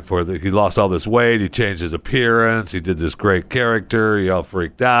 right? He lost all this weight. He changed his appearance. He did this great character. He all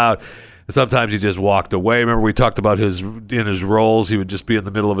freaked out. And sometimes he just walked away. Remember we talked about in his roles, he would just be in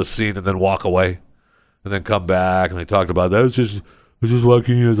the middle of a scene and then walk away and then come back. And they talked about that. It's just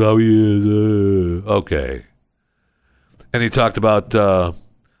Joaquin is how he is. Okay. And he talked about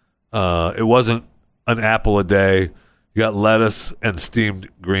it wasn't an apple a day. You got lettuce and steamed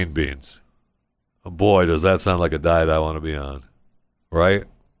green beans. Oh boy, does that sound like a diet I want to be on. Right?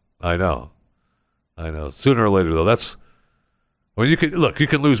 I know. Sooner or later, though, you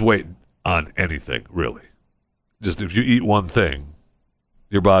can lose weight on anything, really. Just if you eat one thing,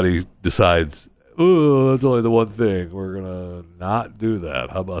 your body decides, oh, that's only the one thing. We're going to not do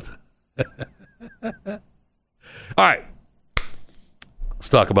that. How about that? All right. Let's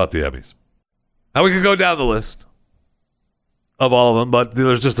talk about the Emmys. Now we can go down the list of all of them, but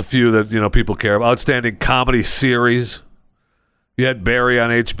there's just a few that people care about. Outstanding comedy series. You had Barry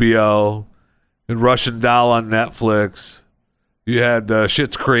on HBO, and Russian Doll on Netflix. You had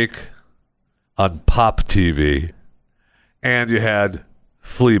Schitt's Creek on Pop TV, and you had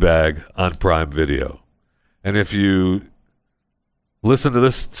Fleabag on Prime Video. And if you listen to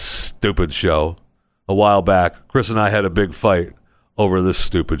this stupid show a while back, Chris and I had a big fight over this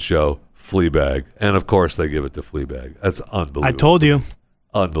stupid show, Fleabag, and of course they give it to Fleabag. That's unbelievable. I told you.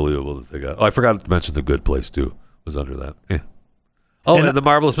 Unbelievable that they got. Oh, I forgot to mention The Good Place too. Was under that. Yeah. Oh, and The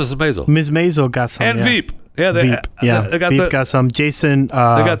Marvelous Mrs. Maisel. Ms. Maisel got some. And Veep. Yeah, Veep. Yeah, they got Veep got some. Jason. they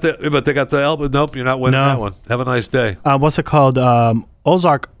got the elbow. Nope, you're not winning that one. Have a nice day. What's it called?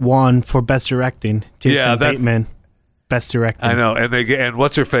 Ozark won for best directing. Jason Bateman, best directing. I know, and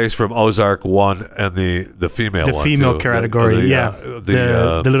what's her face from Ozark won, and the female one. The female category.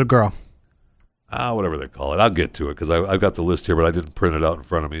 The little girl. Whatever they call it. I'll get to it because I've got the list here, but I didn't print it out in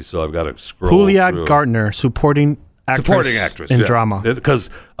front of me, so I've got to scroll Julia through. Gardner, supporting actress in drama. Because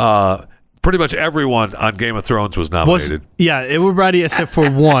pretty much everyone on Game of Thrones was nominated. Everybody except for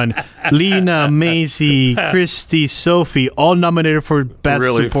one. Lena, Maisie, Christy, Sophie, all nominated for best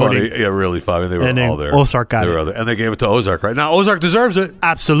supporting. Funny. Yeah, really funny. They were all there. Ozark got it. And they gave it to Ozark, right? Now, Ozark deserves it.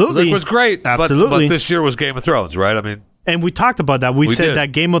 Absolutely. Ozark was great. Absolutely. But this year was Game of Thrones, right? I mean... And we talked about that. We said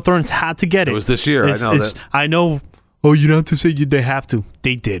that Game of Thrones had to get it. It was this year. I know. Oh, you don't have to say they have to.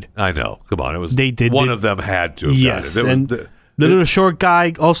 They did. I know. Come on. It was. They did. One of them had to have yes, gotten it. And the little short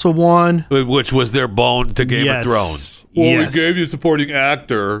guy also won. Which was their bone to Game of Thrones. Well, we gave you supporting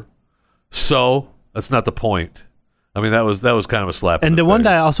actor. So, that's not the point. I mean, that was kind of a slap in the face. one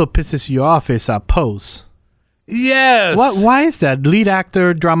that also pisses you off is Pose. Yes. Why is that? Lead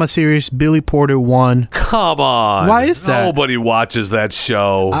actor, drama series, Billy Porter won. Come on. Why is that? Nobody watches that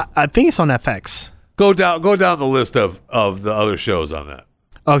show. I think it's on FX. Go down the list of the other shows on that.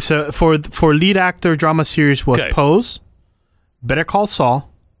 Oh, so for lead actor, drama series was Pose, Better Call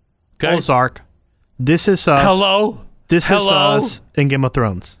Saul, Ozark, This Is Us. Hello? This Is Us, and Game of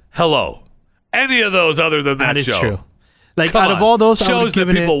Thrones. Hello. Any of those other than that show. That is true. Like, out of all those shows that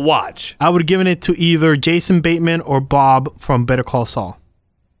people watch, I would have given it to either Jason Bateman or Bob from Better Call Saul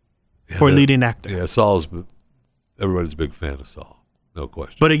for leading actor. Yeah, everybody's a big fan of Saul. No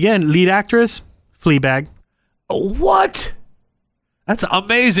question. But again, lead actress, Fleabag. What? That's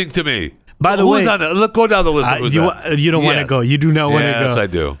amazing to me. By the way, look, go down the list. You don't want to go. You do not want to go. Yes, I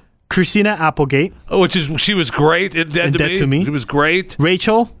do. Christina Applegate. She was great in Dead to Me. She was great.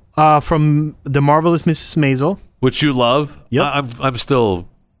 Rachel from The Marvelous Mrs. Maisel. Which you love. Yep. I'm still.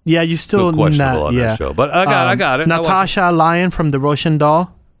 Yeah, you questionable on that show, but I got it. Natasha Lyon from The Russian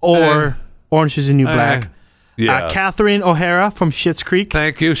Doll, or Orange is the New Black. Yeah. Catherine O'Hara from Schitt's Creek.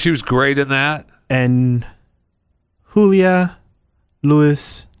 Thank you. She was great in that. And Julia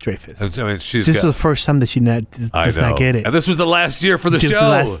Louis-Dreyfus. I mean, This is the first time that she does not get it. And this was the last year for the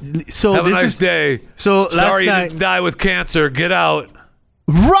show. So have a nice day. So sorry you didn't die with cancer. Get out.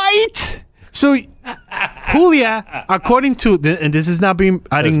 Right. So Julia, according to and this is not being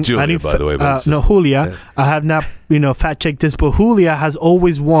I didn't by the way. Julia. Yeah. I have not fact checked this, but Julia has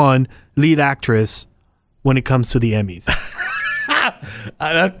always won lead actress when it comes to the Emmys.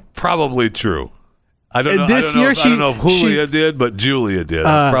 That's probably true. I don't know. This I year don't know if Julia did, but Julia did.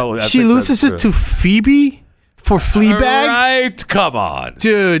 She loses it to Phoebe for Fleabag. Right? Come on,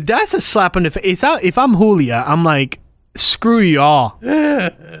 dude. That's a slap in the face. If I'm Julia, I'm like, screw y'all.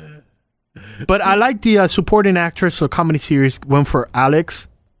 But I like the supporting actress for comedy series went for Alex,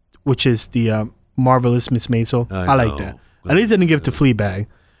 which is the marvelous Miss Maisel. I like that. At least I didn't give it to Fleabag.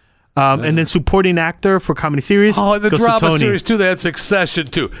 And then supporting actor for comedy series. Oh, and the goes to drama Tony. series too. They had Succession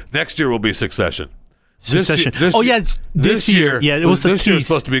too. Next year will be Succession. Succession. This year. Yeah, it was the tease. This year was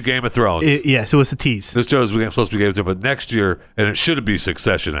supposed to be Game of Thrones. Yes, it was a tease. This show was supposed to be Game of Thrones, but next year, and it should be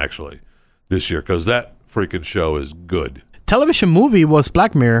Succession actually this year because that freaking show is good. Television movie was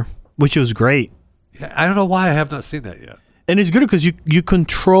Black Mirror, which was great. Yeah, I don't know why I have not seen that yet. And it's good because you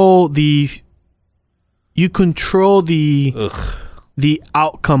control the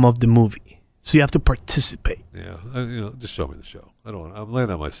outcome of the movie, so you have to participate. Yeah, just show me the show. I don't want. I'm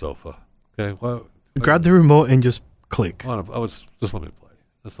laying on my sofa. Okay, grab the remote and just click. Just let me play.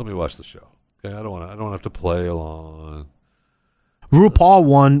 Just let me watch the show. Okay, I don't have to play along. RuPaul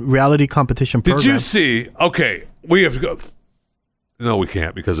won reality competition program. Did you see? Okay, we have to go. No, we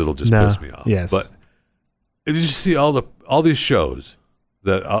can't because it'll just piss me off. Yes, but did you see all these shows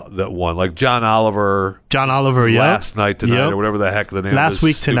that won, like John Oliver, Last Night Tonight, or whatever the heck the name of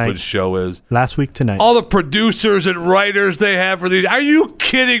this stupid show is. Last Week Tonight. All the producers and writers they have for these. Are you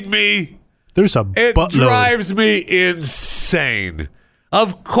kidding me? There's a It buttload. drives me insane.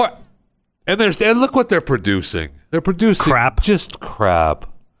 Of course. And look what they're producing. They're producing just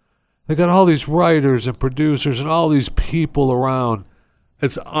crap. They got all these writers and producers and all these people around.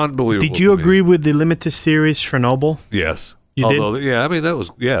 It's unbelievable. Did you agree with the limited series Chernobyl? Yes. You did? Yeah, I mean, that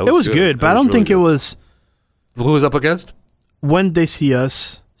was, yeah. It was good, but I don't think it was. Who was up against? When They See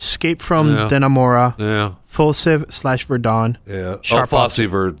Us, Escape from Denamora, Yeah. Fosse/Verdun. Yeah. Sharp Fosse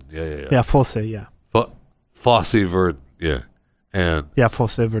Verd. Yeah. Yeah, Fosse, yeah. Fosse Verd. Yeah. And. Yeah,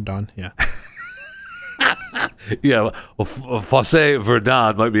 Fosse Verdun, yeah. Yeah, well, Fosse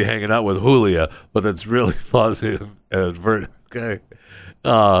Verdun might be hanging out with Julia, but that's really Fosse and Verdun. Okay.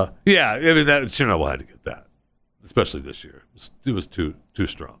 Yeah, I mean, that Chernobyl had to get that, especially this year. It was too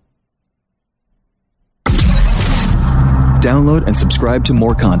strong. Download and subscribe to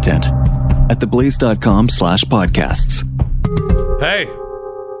more content at theblaze.com/podcasts. Hey.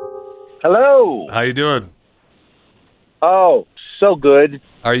 Hello. How you doing? Oh, so good.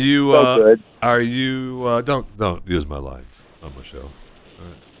 Are you? So good. Are you? Don't use my lines on my show.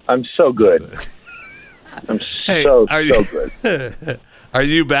 Right. I'm so good. I'm so good. Are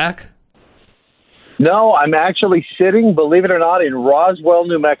you back? No, I'm actually sitting, believe it or not, in Roswell,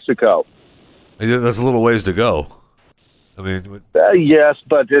 New Mexico. That's a little ways to go. I mean, yes,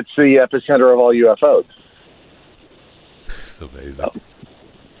 but it's the epicenter of all UFOs. It's amazing. Oh.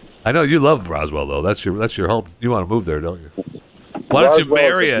 I know you love Roswell, though. That's your home. You want to move there, don't you? Why don't you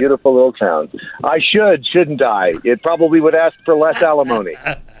marry it? Beautiful little town. I shouldn't I? It probably would ask for less alimony.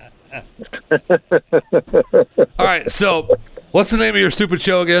 All right. So, what's the name of your stupid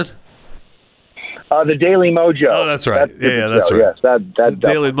show again? The Daily Mojo. Oh, that's right. That's right. Yes, that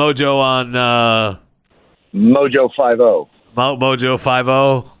Daily Mojo on Mojo 50. Mojo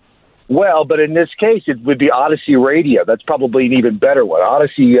 50. Well, but in this case, it would be Odyssey Radio. That's probably an even better one.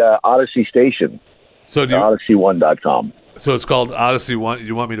 Odyssey Station. So Odyssey1.com. So it's called Odyssey One.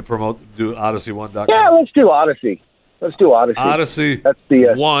 You want me to do Odyssey1.com? Yeah, let's do Odyssey. Odyssey. That's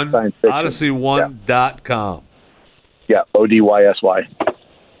the One. Odyssey1.com. Yeah, ODYSY.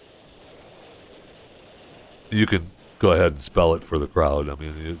 You can go ahead and spell it for the crowd. I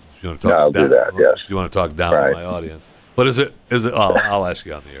mean, if you want to talk I'll down, do that, yes. If you want to talk down to my audience. But is it? I'll ask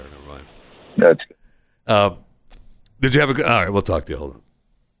you on the air. Never mind. That's good. Did you have a good? All right, we'll talk to you. Hold on.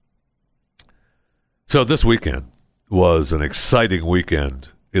 So this weekend was an exciting weekend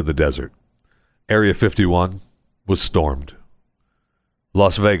in the desert. Area 51 was stormed.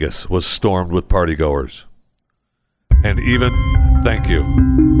 Las Vegas was stormed with partygoers. And even, thank you,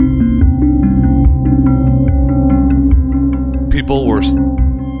 people were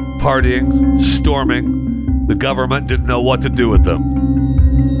partying, storming. The government didn't know what to do with them.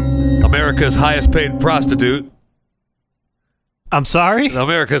 I'm America's highest paid prostitute. I'm sorry?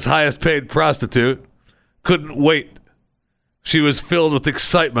 America's highest paid prostitute couldn't wait. She was filled with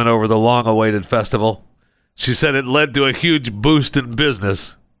excitement over the long-awaited festival. She said it led to a huge boost in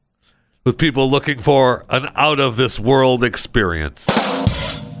business, with people looking for an out-of-this-world experience.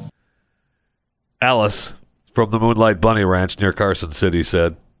 Alice from the Moonlight Bunny Ranch near Carson City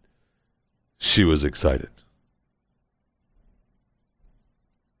said she was excited.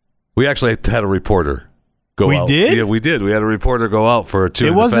 We actually had a reporter go out. We did? Yeah, we did. We had a reporter go out for a tour.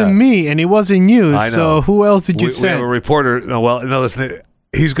 It wasn't me, and it wasn't you. I know. So who else did you We send? have a reporter. No, listen.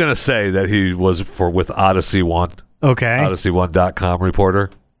 He's going to say that he was with Odyssey One. Okay. Odyssey1.com reporter.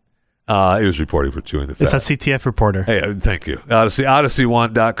 He was reporting for Chewing the Fat. It's a CTF reporter. Hey, thank you.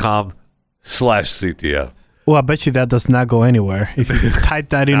 Odyssey1.com/CTF. Well, I bet you that does not go anywhere. If you type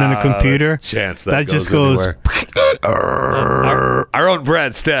that in on a computer, chance that just goes anywhere. Our own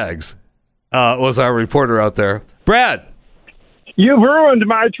Brad Staggs was our reporter out there. Brad! You've ruined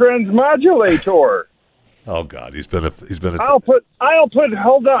my transmodulator. Oh God, he's been a I'll put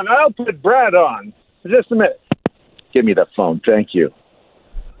Brad on. Just a minute. Give me the phone. Thank you.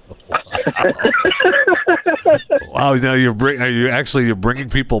 Wow, now you're bringing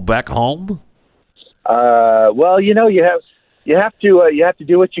people back home? Well, you have to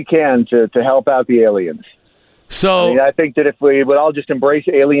do what you can to help out the aliens. So I think that if we would all just embrace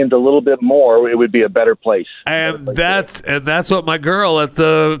aliens a little bit more, it would be a better place. And that's what my girl at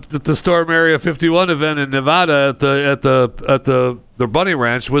the Storm Area 51 event in Nevada at the Bunny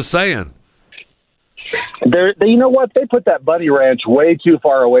Ranch was saying. You know what? They put that Bunny Ranch way too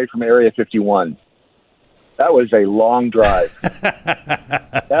far away from Area 51. That was a long drive.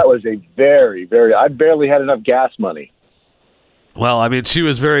 That was a very, very. I barely had enough gas money. Well, I mean, she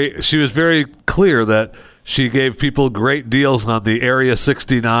was very clear that she gave people great deals on the Area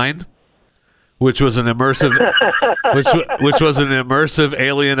 69, which was an immersive, which was an immersive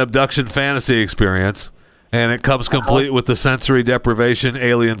alien abduction fantasy experience, and it comes complete with the sensory deprivation,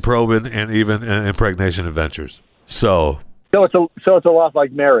 alien probing, and even impregnation adventures. So it's a lot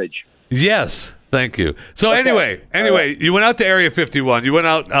like marriage. Yes. Thank you. So anyway, you went out to Area 51. You went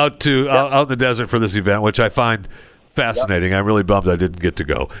out out in the desert for this event, which I find fascinating. I'm really bummed I didn't get to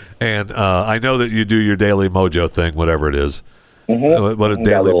go. And I know that you do your Daily Mojo thing, whatever it is. Mm-hmm. What a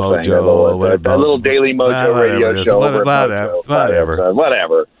Daily Mojo. A little Daily Mojo radio show.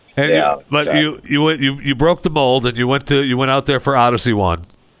 Whatever. And you broke the mold, and you went out there for Odyssey One.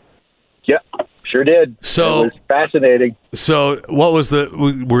 Yep. Sure did. So it was fascinating. So what was did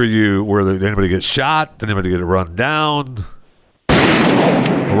anybody get shot? Did anybody get run down?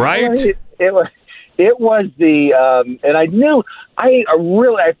 Right? Well, it was the and I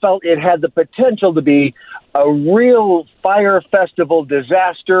felt it had the potential to be a real fire festival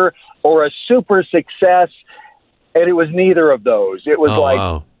disaster or a super success, and it was neither of those. It was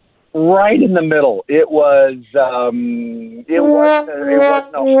wow. Right in the middle. It was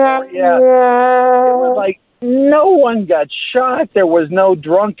like no one got shot. There was no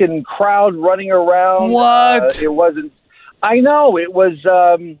drunken crowd running around. What? It wasn't. I know it was.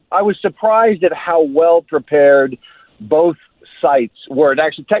 I was surprised at how well prepared both sites were. And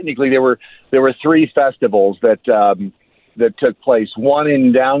actually, technically, there were three festivals that took place. One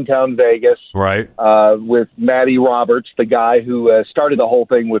in downtown Vegas, right, with Matty Roberts, the guy who started the whole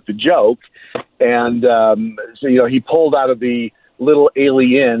thing with the joke, and so he pulled out of the little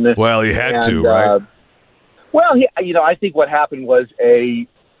alien. Well, he had to, right? I think what happened was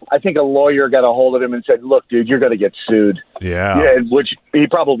I think a lawyer got a hold of him and said, "Look, dude, you're going to get sued." Yeah, which he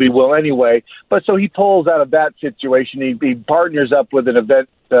probably will anyway. But so he pulls out of that situation. He partners up with an event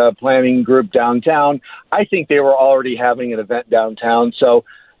planning group downtown. I think they were already having an event downtown, so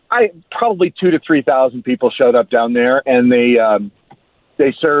probably 2,000 to 3,000 people showed up down there, and they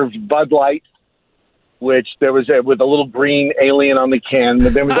served Bud Light, which there was with a little green alien on the can.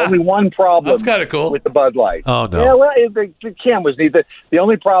 But there was only one problem. That's kind of cool with the Bud Light. Oh no! Yeah, well, the can was neat. The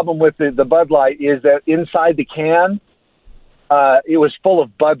only problem with the Bud Light is that inside the can, it was full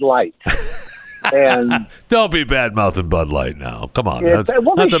of Bud Light. And don't be bad mouthing Bud Light now. Come on, that's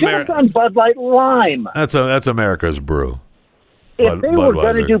on Bud Light Lime. That's America's brew. If they were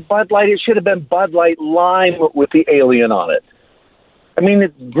going to do Bud Light, it should have been Bud Light Lime with the alien on it. I mean,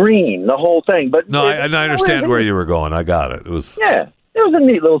 it's green, the whole thing. But no, I understand where you were going. I got it. It was it was a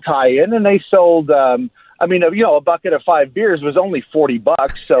neat little tie-in, and they sold. A bucket of 5 beers was only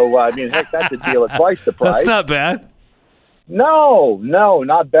 $40. So heck, that's a deal at twice the price. That's not bad. No,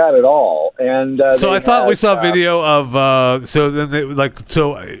 not bad at all. And so I thought we saw video of.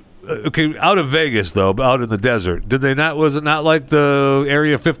 okay, out of Vegas though, out in the desert, did they not? Was it not like the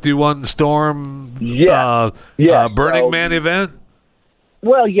Area 51 storm? Burning Man event.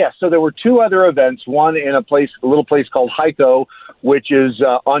 Well, yes. So there were two other events. One in a little place called Hyco, which is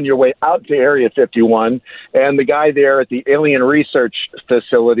on your way out to Area 51. And the guy there at the Alien Research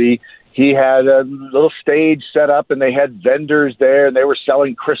Facility, he had a little stage set up, and they had vendors there, and they were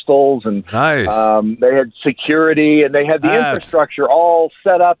selling crystals, and nice. They had security, and they had the infrastructure all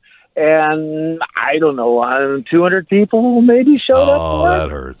set up. And I don't know, 200 people maybe showed up. Oh,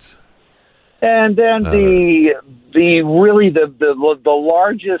 that hurts. And then the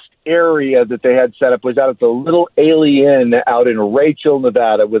largest area that they had set up was out at the Little Alien out in Rachel,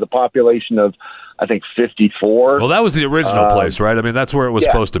 Nevada, with a population of, I think, 54. Well, that was the original place, right? I mean, that's where it was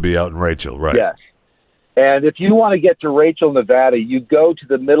supposed to be, out in Rachel, right? Yes. And if you want to get to Rachel, Nevada, you go to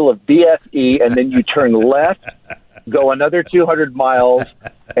the middle of BFE, and then you turn left, go another 200 miles,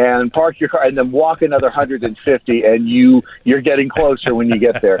 and park your car, and then walk another 150, and you're getting closer when you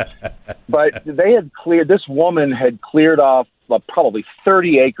get there. But this woman had cleared off probably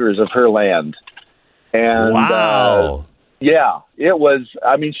 30 acres of her land. And wow. It was,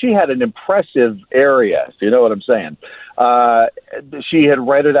 I mean, she had an impressive area, if you know what I'm saying. She had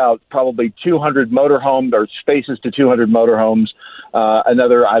rented out probably 200 motorhomes, or spaces to 200 motorhomes,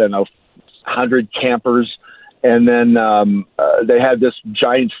 another, 100 campers. And then they had this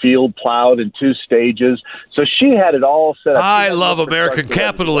giant field plowed in 2 stages. So she had it all set up. I love American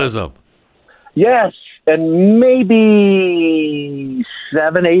capitalism. Yes, and maybe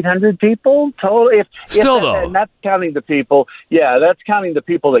 700-800 people total. And that's counting the people. Yeah, that's counting the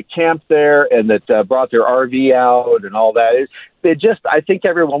people that camped there and that brought their RV out and all that. I think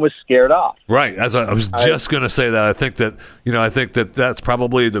everyone was scared off. Right. As I was just going to say that. I think that that's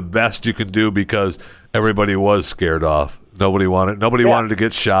probably the best you can do, because everybody was scared off. Nobody wanted to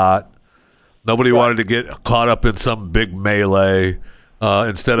get shot. Nobody wanted to get caught up in some big melee.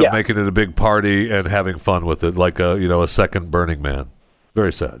 Instead of making it a big party and having fun with it, like a second Burning Man.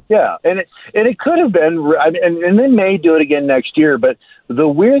 Very sad. Yeah, and it could have been, and they may do it again next year. But the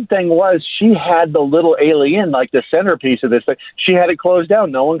weird thing was, she had the Little Alien, like the centerpiece of this thing. She had it closed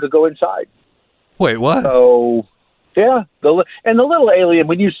down; no one could go inside. Wait, what? So, yeah, the Little Alien,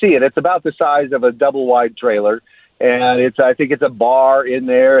 when you see it, it's about the size of a double wide trailer, and I think it's a bar in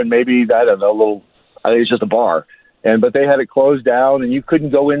there, and maybe I think it's just a bar. But they had it closed down, and you couldn't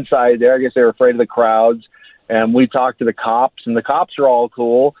go inside there. I guess they were afraid of the crowds. And we talked to the cops, and the cops are all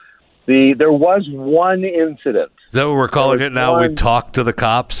cool. There was one incident. Is that what we're calling it now? We talked to the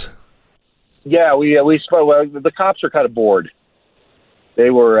cops? Yeah, we spoke. Well, the cops are kind of bored. They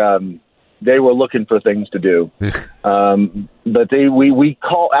were looking for things to do. But we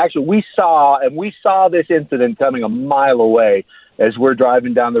saw this incident coming a mile away. As we're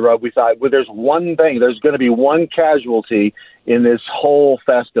driving down the road, we thought, well, there's one thing. There's going to be one casualty in this whole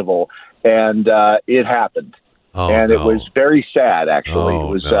festival, and it happened. It was very sad, actually. It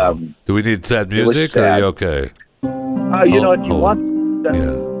was. No. Do we need sad music, or are you okay? If you want,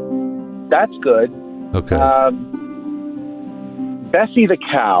 that's good. Okay. Bessie the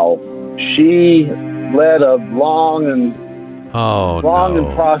cow, she led a long and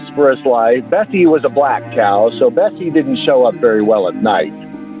prosperous life. Bessie was a black cow, so Bessie didn't show up very well at night.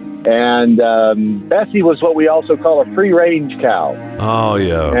 And Bessie was what we also call a free-range cow. Oh,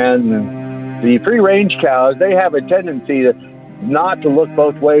 yeah. And the free-range cows, they have a tendency not to look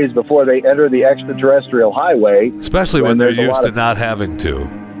both ways before they enter the extraterrestrial highway. Especially when they're used to not having to.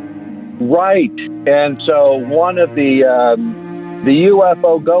 Right. And so one of the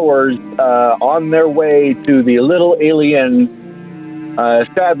UFO goers on their way to the Little Alien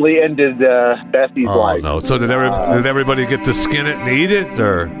sadly ended Bessie's life. No! So did everybody get to skin it and eat it,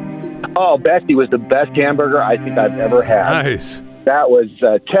 or? Oh, Bessie was the best hamburger I think I've ever had. Nice. That was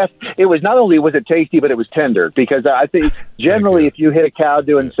it was not only was it tasty, but it was tender, because I think generally if you hit a cow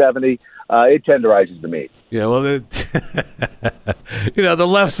doing 70, it tenderizes the meat. Yeah, well, the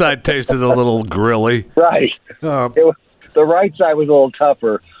left side tasted a little grilly. Right. The right side was a little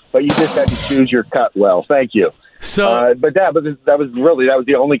tougher, but you just had to choose your cut well. Thank you. So, but that was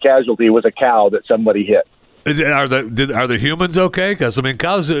the only casualty, was a cow that somebody hit. Are the humans okay? Because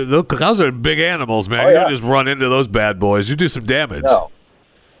cows are big animals, man. You don't just run into those bad boys. You do some damage. No,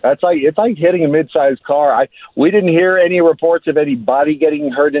 it's like hitting a mid-sized car. We didn't hear any reports of anybody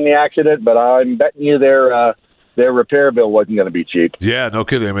getting hurt in the accident, but I'm betting you their repair bill wasn't going to be cheap. Yeah, no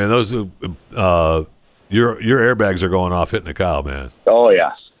kidding. I mean, those your airbags are going off hitting a cow, man. Oh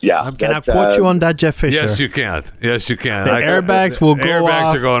yeah. Yeah, can I quote you on that, Jeff Fisher? Yes, you can. The airbags will go off.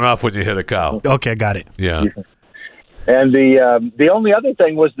 Airbags are going off when you hit a cow. Okay, got it. Yeah. And the only other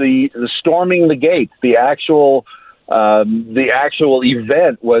thing was the storming the gate. The actual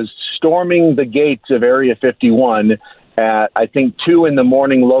event was storming the gates of Area 51 at, I think, 2 in the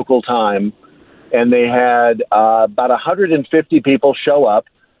morning local time. And they had about 150 people show up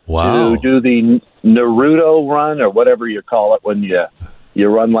to do the Naruto run, or whatever you call it when you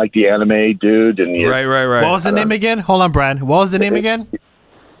run like the anime dude. And right. What was the name again? Hold on, Brian. What was the name again?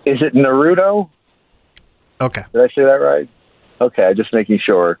 Is it Naruto? Okay. Did I say that right? Okay, just making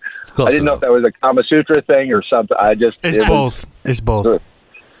sure. I didn't know if that was a Kama Sutra thing or something. It's both. It's both.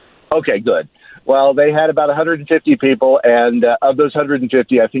 Okay, good. Well, they had about 150 people, and of those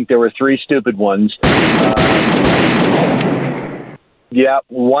 150, I think there were 3 stupid ones.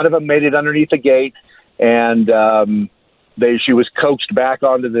 One of them made it underneath the gate, and she was coaxed back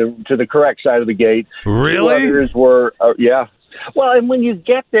onto the correct side of the gate. Really? 2 others were, Well, and when you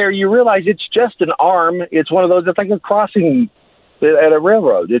get there, you realize it's just an arm. It's one of those. It's like a crossing at a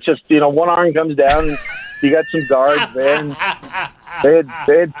railroad. It's just, one arm comes down, and you got some guards there. And they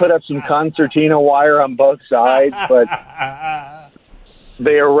had put up some concertina wire on both sides, but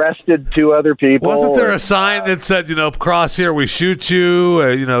they arrested 2 other people. Wasn't there a sign that said, cross here, we shoot you, or,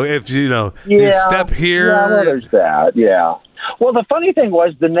 if you step here? Yeah, well, there's that, yeah. Well, the funny thing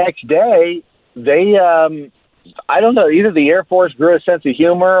was the next day, they, I don't know, either the Air Force grew a sense of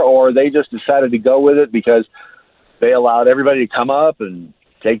humor or they just decided to go with it because they allowed everybody to come up and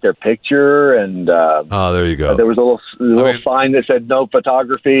take their picture. And there you go. There was a little sign that said no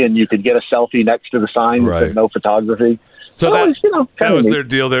photography, and you could get a selfie next to the sign that said no photography. So that was their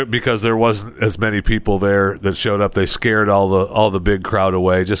deal there, because there wasn't as many people there that showed up. They scared all the big crowd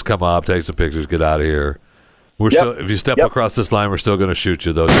away. Just come up, take some pictures, get out of here. Still, if you step across this line, we're still going to shoot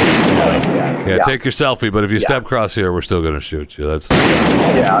you, though. Take your selfie, but if you step across here, we're still going to shoot you. That's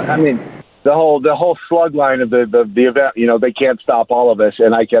I mean, the whole slug line of the event. They can't stop all of us,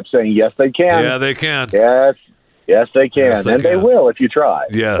 and I kept saying, yes, they can. Yeah, they can. Yes, they can, they will if you try.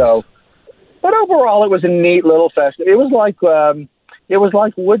 Yes. So, but overall, it was a neat little festival. It was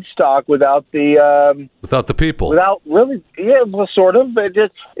like Woodstock without the people. Without really, it was sort of. But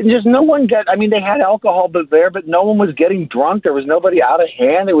just no one got. I mean, they had alcohol, but no one was getting drunk. There was nobody out of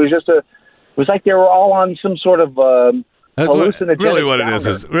hand. It was just It was like they were all on some sort of hallucinogenic. Really, what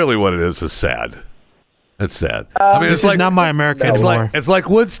it is sad. It's sad. I mean, this is not my America anymore. It's like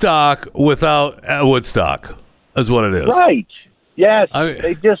Woodstock without Woodstock. Is what it is. Right. Yes.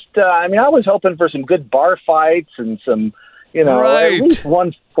 They just. I was hoping for some good bar fights and some. At least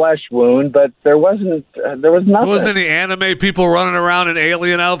one flesh wound, but there was nothing. There wasn't any anime people running around in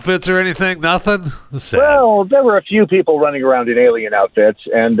alien outfits or anything? Nothing? Sad. Well, there were a few people running around in alien outfits,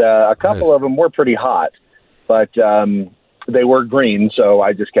 and a couple of them were pretty hot, but they were green, so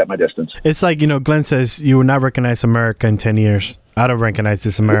I just kept my distance. It's like, Glenn says, you will not recognize America in 10 years. I don't recognize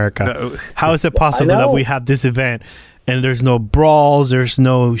this America. No. How is it possible that we have this event and there's no brawls, there's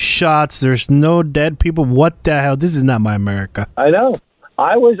no shots, there's no dead people? What the hell? This is not my America. I know.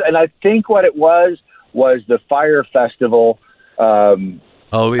 I think what it was the Fire Festival. I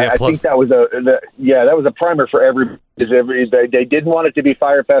think that was that was a primer for everybody. They didn't want it to be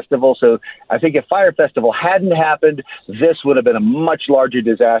Fire Festival, so I think if Fire Festival hadn't happened, this would have been a much larger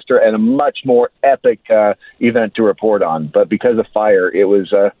disaster and a much more epic event to report on. But because of fire, it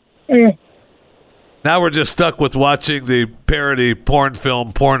was. Now we're just stuck with watching the parody porn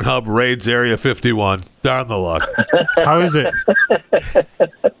film Pornhub Raids Area 51. Darn the luck. How is it?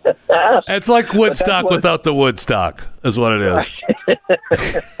 It's like Woodstock without the Woodstock, is what it is.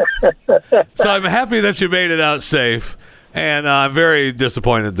 So I'm happy that you made it out safe, and I'm very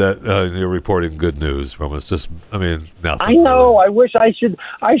disappointed that you're reporting good news from us. Nothing. I know. Really. I wish I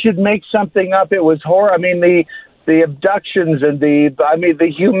should make something up. It was horrible. I mean, the abductions and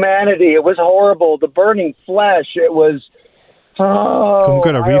the humanity. It was horrible. The burning flesh. It was. Can we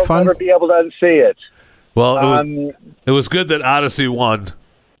get a refund? I'll never be able to unsee it. Well, it was good that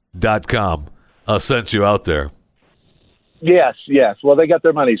Odyssey1.com sent you out there. Yes. Well, they got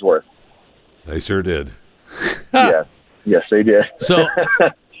their money's worth. They sure did. Yes, they did. So,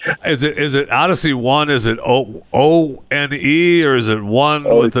 is it Odyssey 1? Is it ONE, or is it one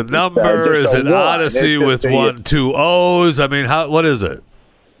with a number? Is it Odyssey with 2 O's? I mean, what is it?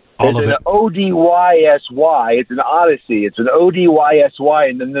 It's an ODYSY. It's an Odyssey. It's an ODYSY,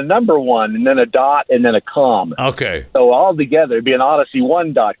 and then the number 1, and then a dot, and then a com. Okay. So all together, it'd be an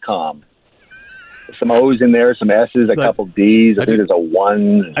Odyssey1.com. Some O's in there, some S's, a couple D's. I think there's a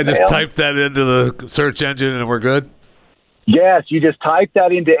 1. I just typed that into the search engine, and we're good? Yes, you just type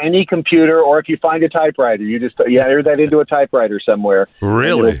that into any computer, or if you find a typewriter, you just enter that into a typewriter somewhere.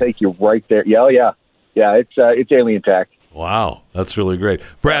 Really? It'll take you right there. Yeah. Yeah, it's alien tech. Wow, that's really great.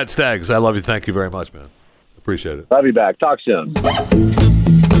 Brad Staggs, I love you. Thank you very much, man. Appreciate it. Love you back. Talk soon.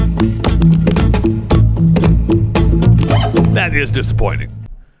 That is disappointing.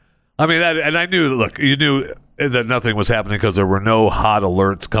 I mean, and I knew, look, you knew that nothing was happening because there were no hot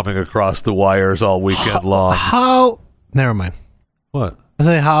alerts coming across the wires all weekend long. Never mind. What? I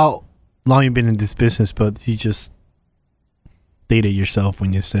say how long you've been in this business, but you just dated yourself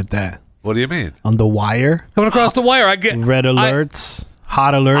when you said that. What do you mean? On the wire? Coming across the wire, I get red alerts,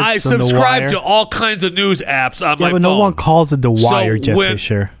 hot alerts. I subscribe to all kinds of news apps on my phone. Yeah, but no one calls it the wire, Jeff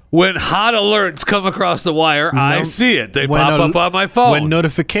Fisher. When hot alerts come across the wire, I see it. They pop up on my phone. When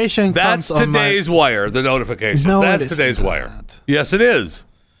notification comes on today's wire, the notification. No, that's today's wire. Yes, it is.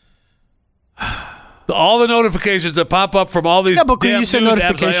 All the notifications that pop up from all these damn news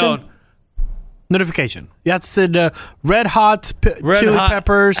apps I own. Notification. That's the red hot chili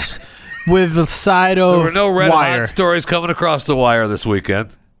peppers with a side of There were no red wire. hot stories coming across the wire this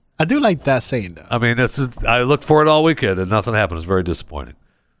weekend. I do like that saying, though. I mean, I looked for it all weekend, and nothing happened. It's very disappointing.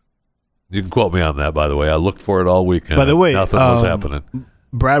 You can quote me on that, by the way. I looked for it all weekend. By the way, nothing was happening.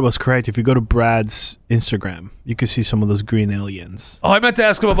 Brad was correct. If you go to Brad's Instagram, you can see some of those green aliens. Oh, I meant to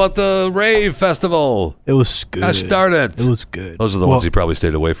ask him about the rave festival. It was good. Gosh darn it. It was good. Those are the ones he probably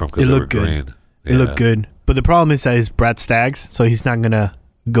stayed away from because they were green. It looked good. But the problem is that it's Brad Staggs, so he's not going to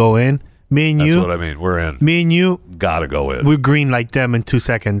go in. Me and you. That's what I mean. We're in. Me and you. Gotta go in. We're green like them in 2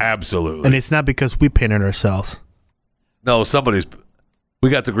 seconds. Absolutely. And it's not because we painted ourselves. No, we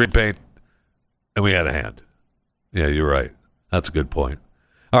got the green paint and we had a hand. Yeah, you're right. That's a good point.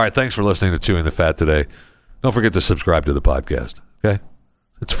 All right, thanks for listening to Chewing the Fat today. Don't forget to subscribe to the podcast, okay?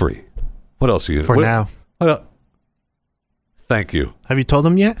 It's free. What else are you... For now. What else? Thank you. Have you told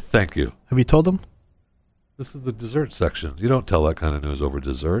them yet? Thank you. Have you told them? This is the dessert section. You don't tell that kind of news over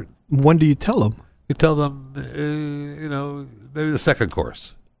dessert. When do you tell them? You tell them, maybe the second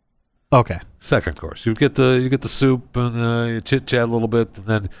course. Okay. Second course. You get the soup and you chit-chat a little bit, and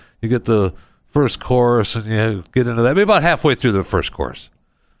then you get the first course and you get into that. Maybe about halfway through the first course.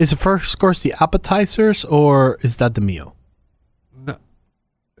 Is the first course the appetizers or is that the meal? No.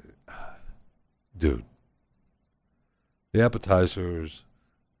 Dude. The appetizers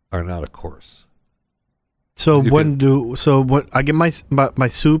are not a course. So when I get my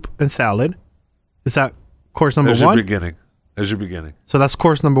soup and salad, is that course number one? As your beginning. So that's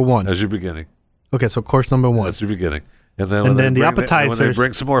course number one. As your beginning. Okay, so course number one. That's your beginning. And then the appetizers. When they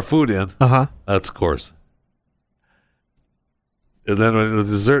bring some more food in, that's course. And then when the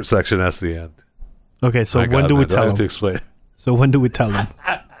dessert section, that's the end. Okay, so when do we tell them? I have to explain. So when do we tell them?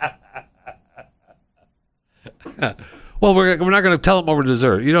 Well, we're not going to tell them over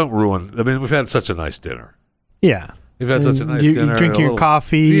dessert. You don't ruin. I mean, we've had such a nice dinner. Yeah. You've had such a nice dinner. You drink your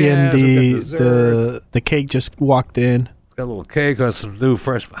coffee and the cake just walked in. Got a little cake on some new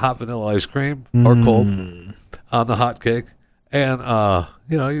fresh hot vanilla ice cream or cold on the hot cake. And,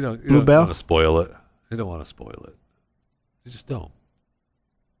 you don't want to spoil it. You don't want to spoil it. You just don't.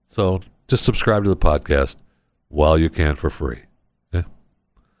 So just subscribe to the podcast while you can for free. Okay?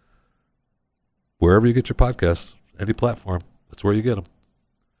 Wherever you get your podcasts, any platform, that's where you get them.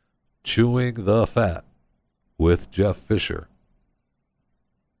 Chewing the Fat with Jeff Fisher.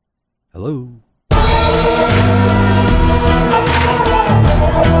 Hello.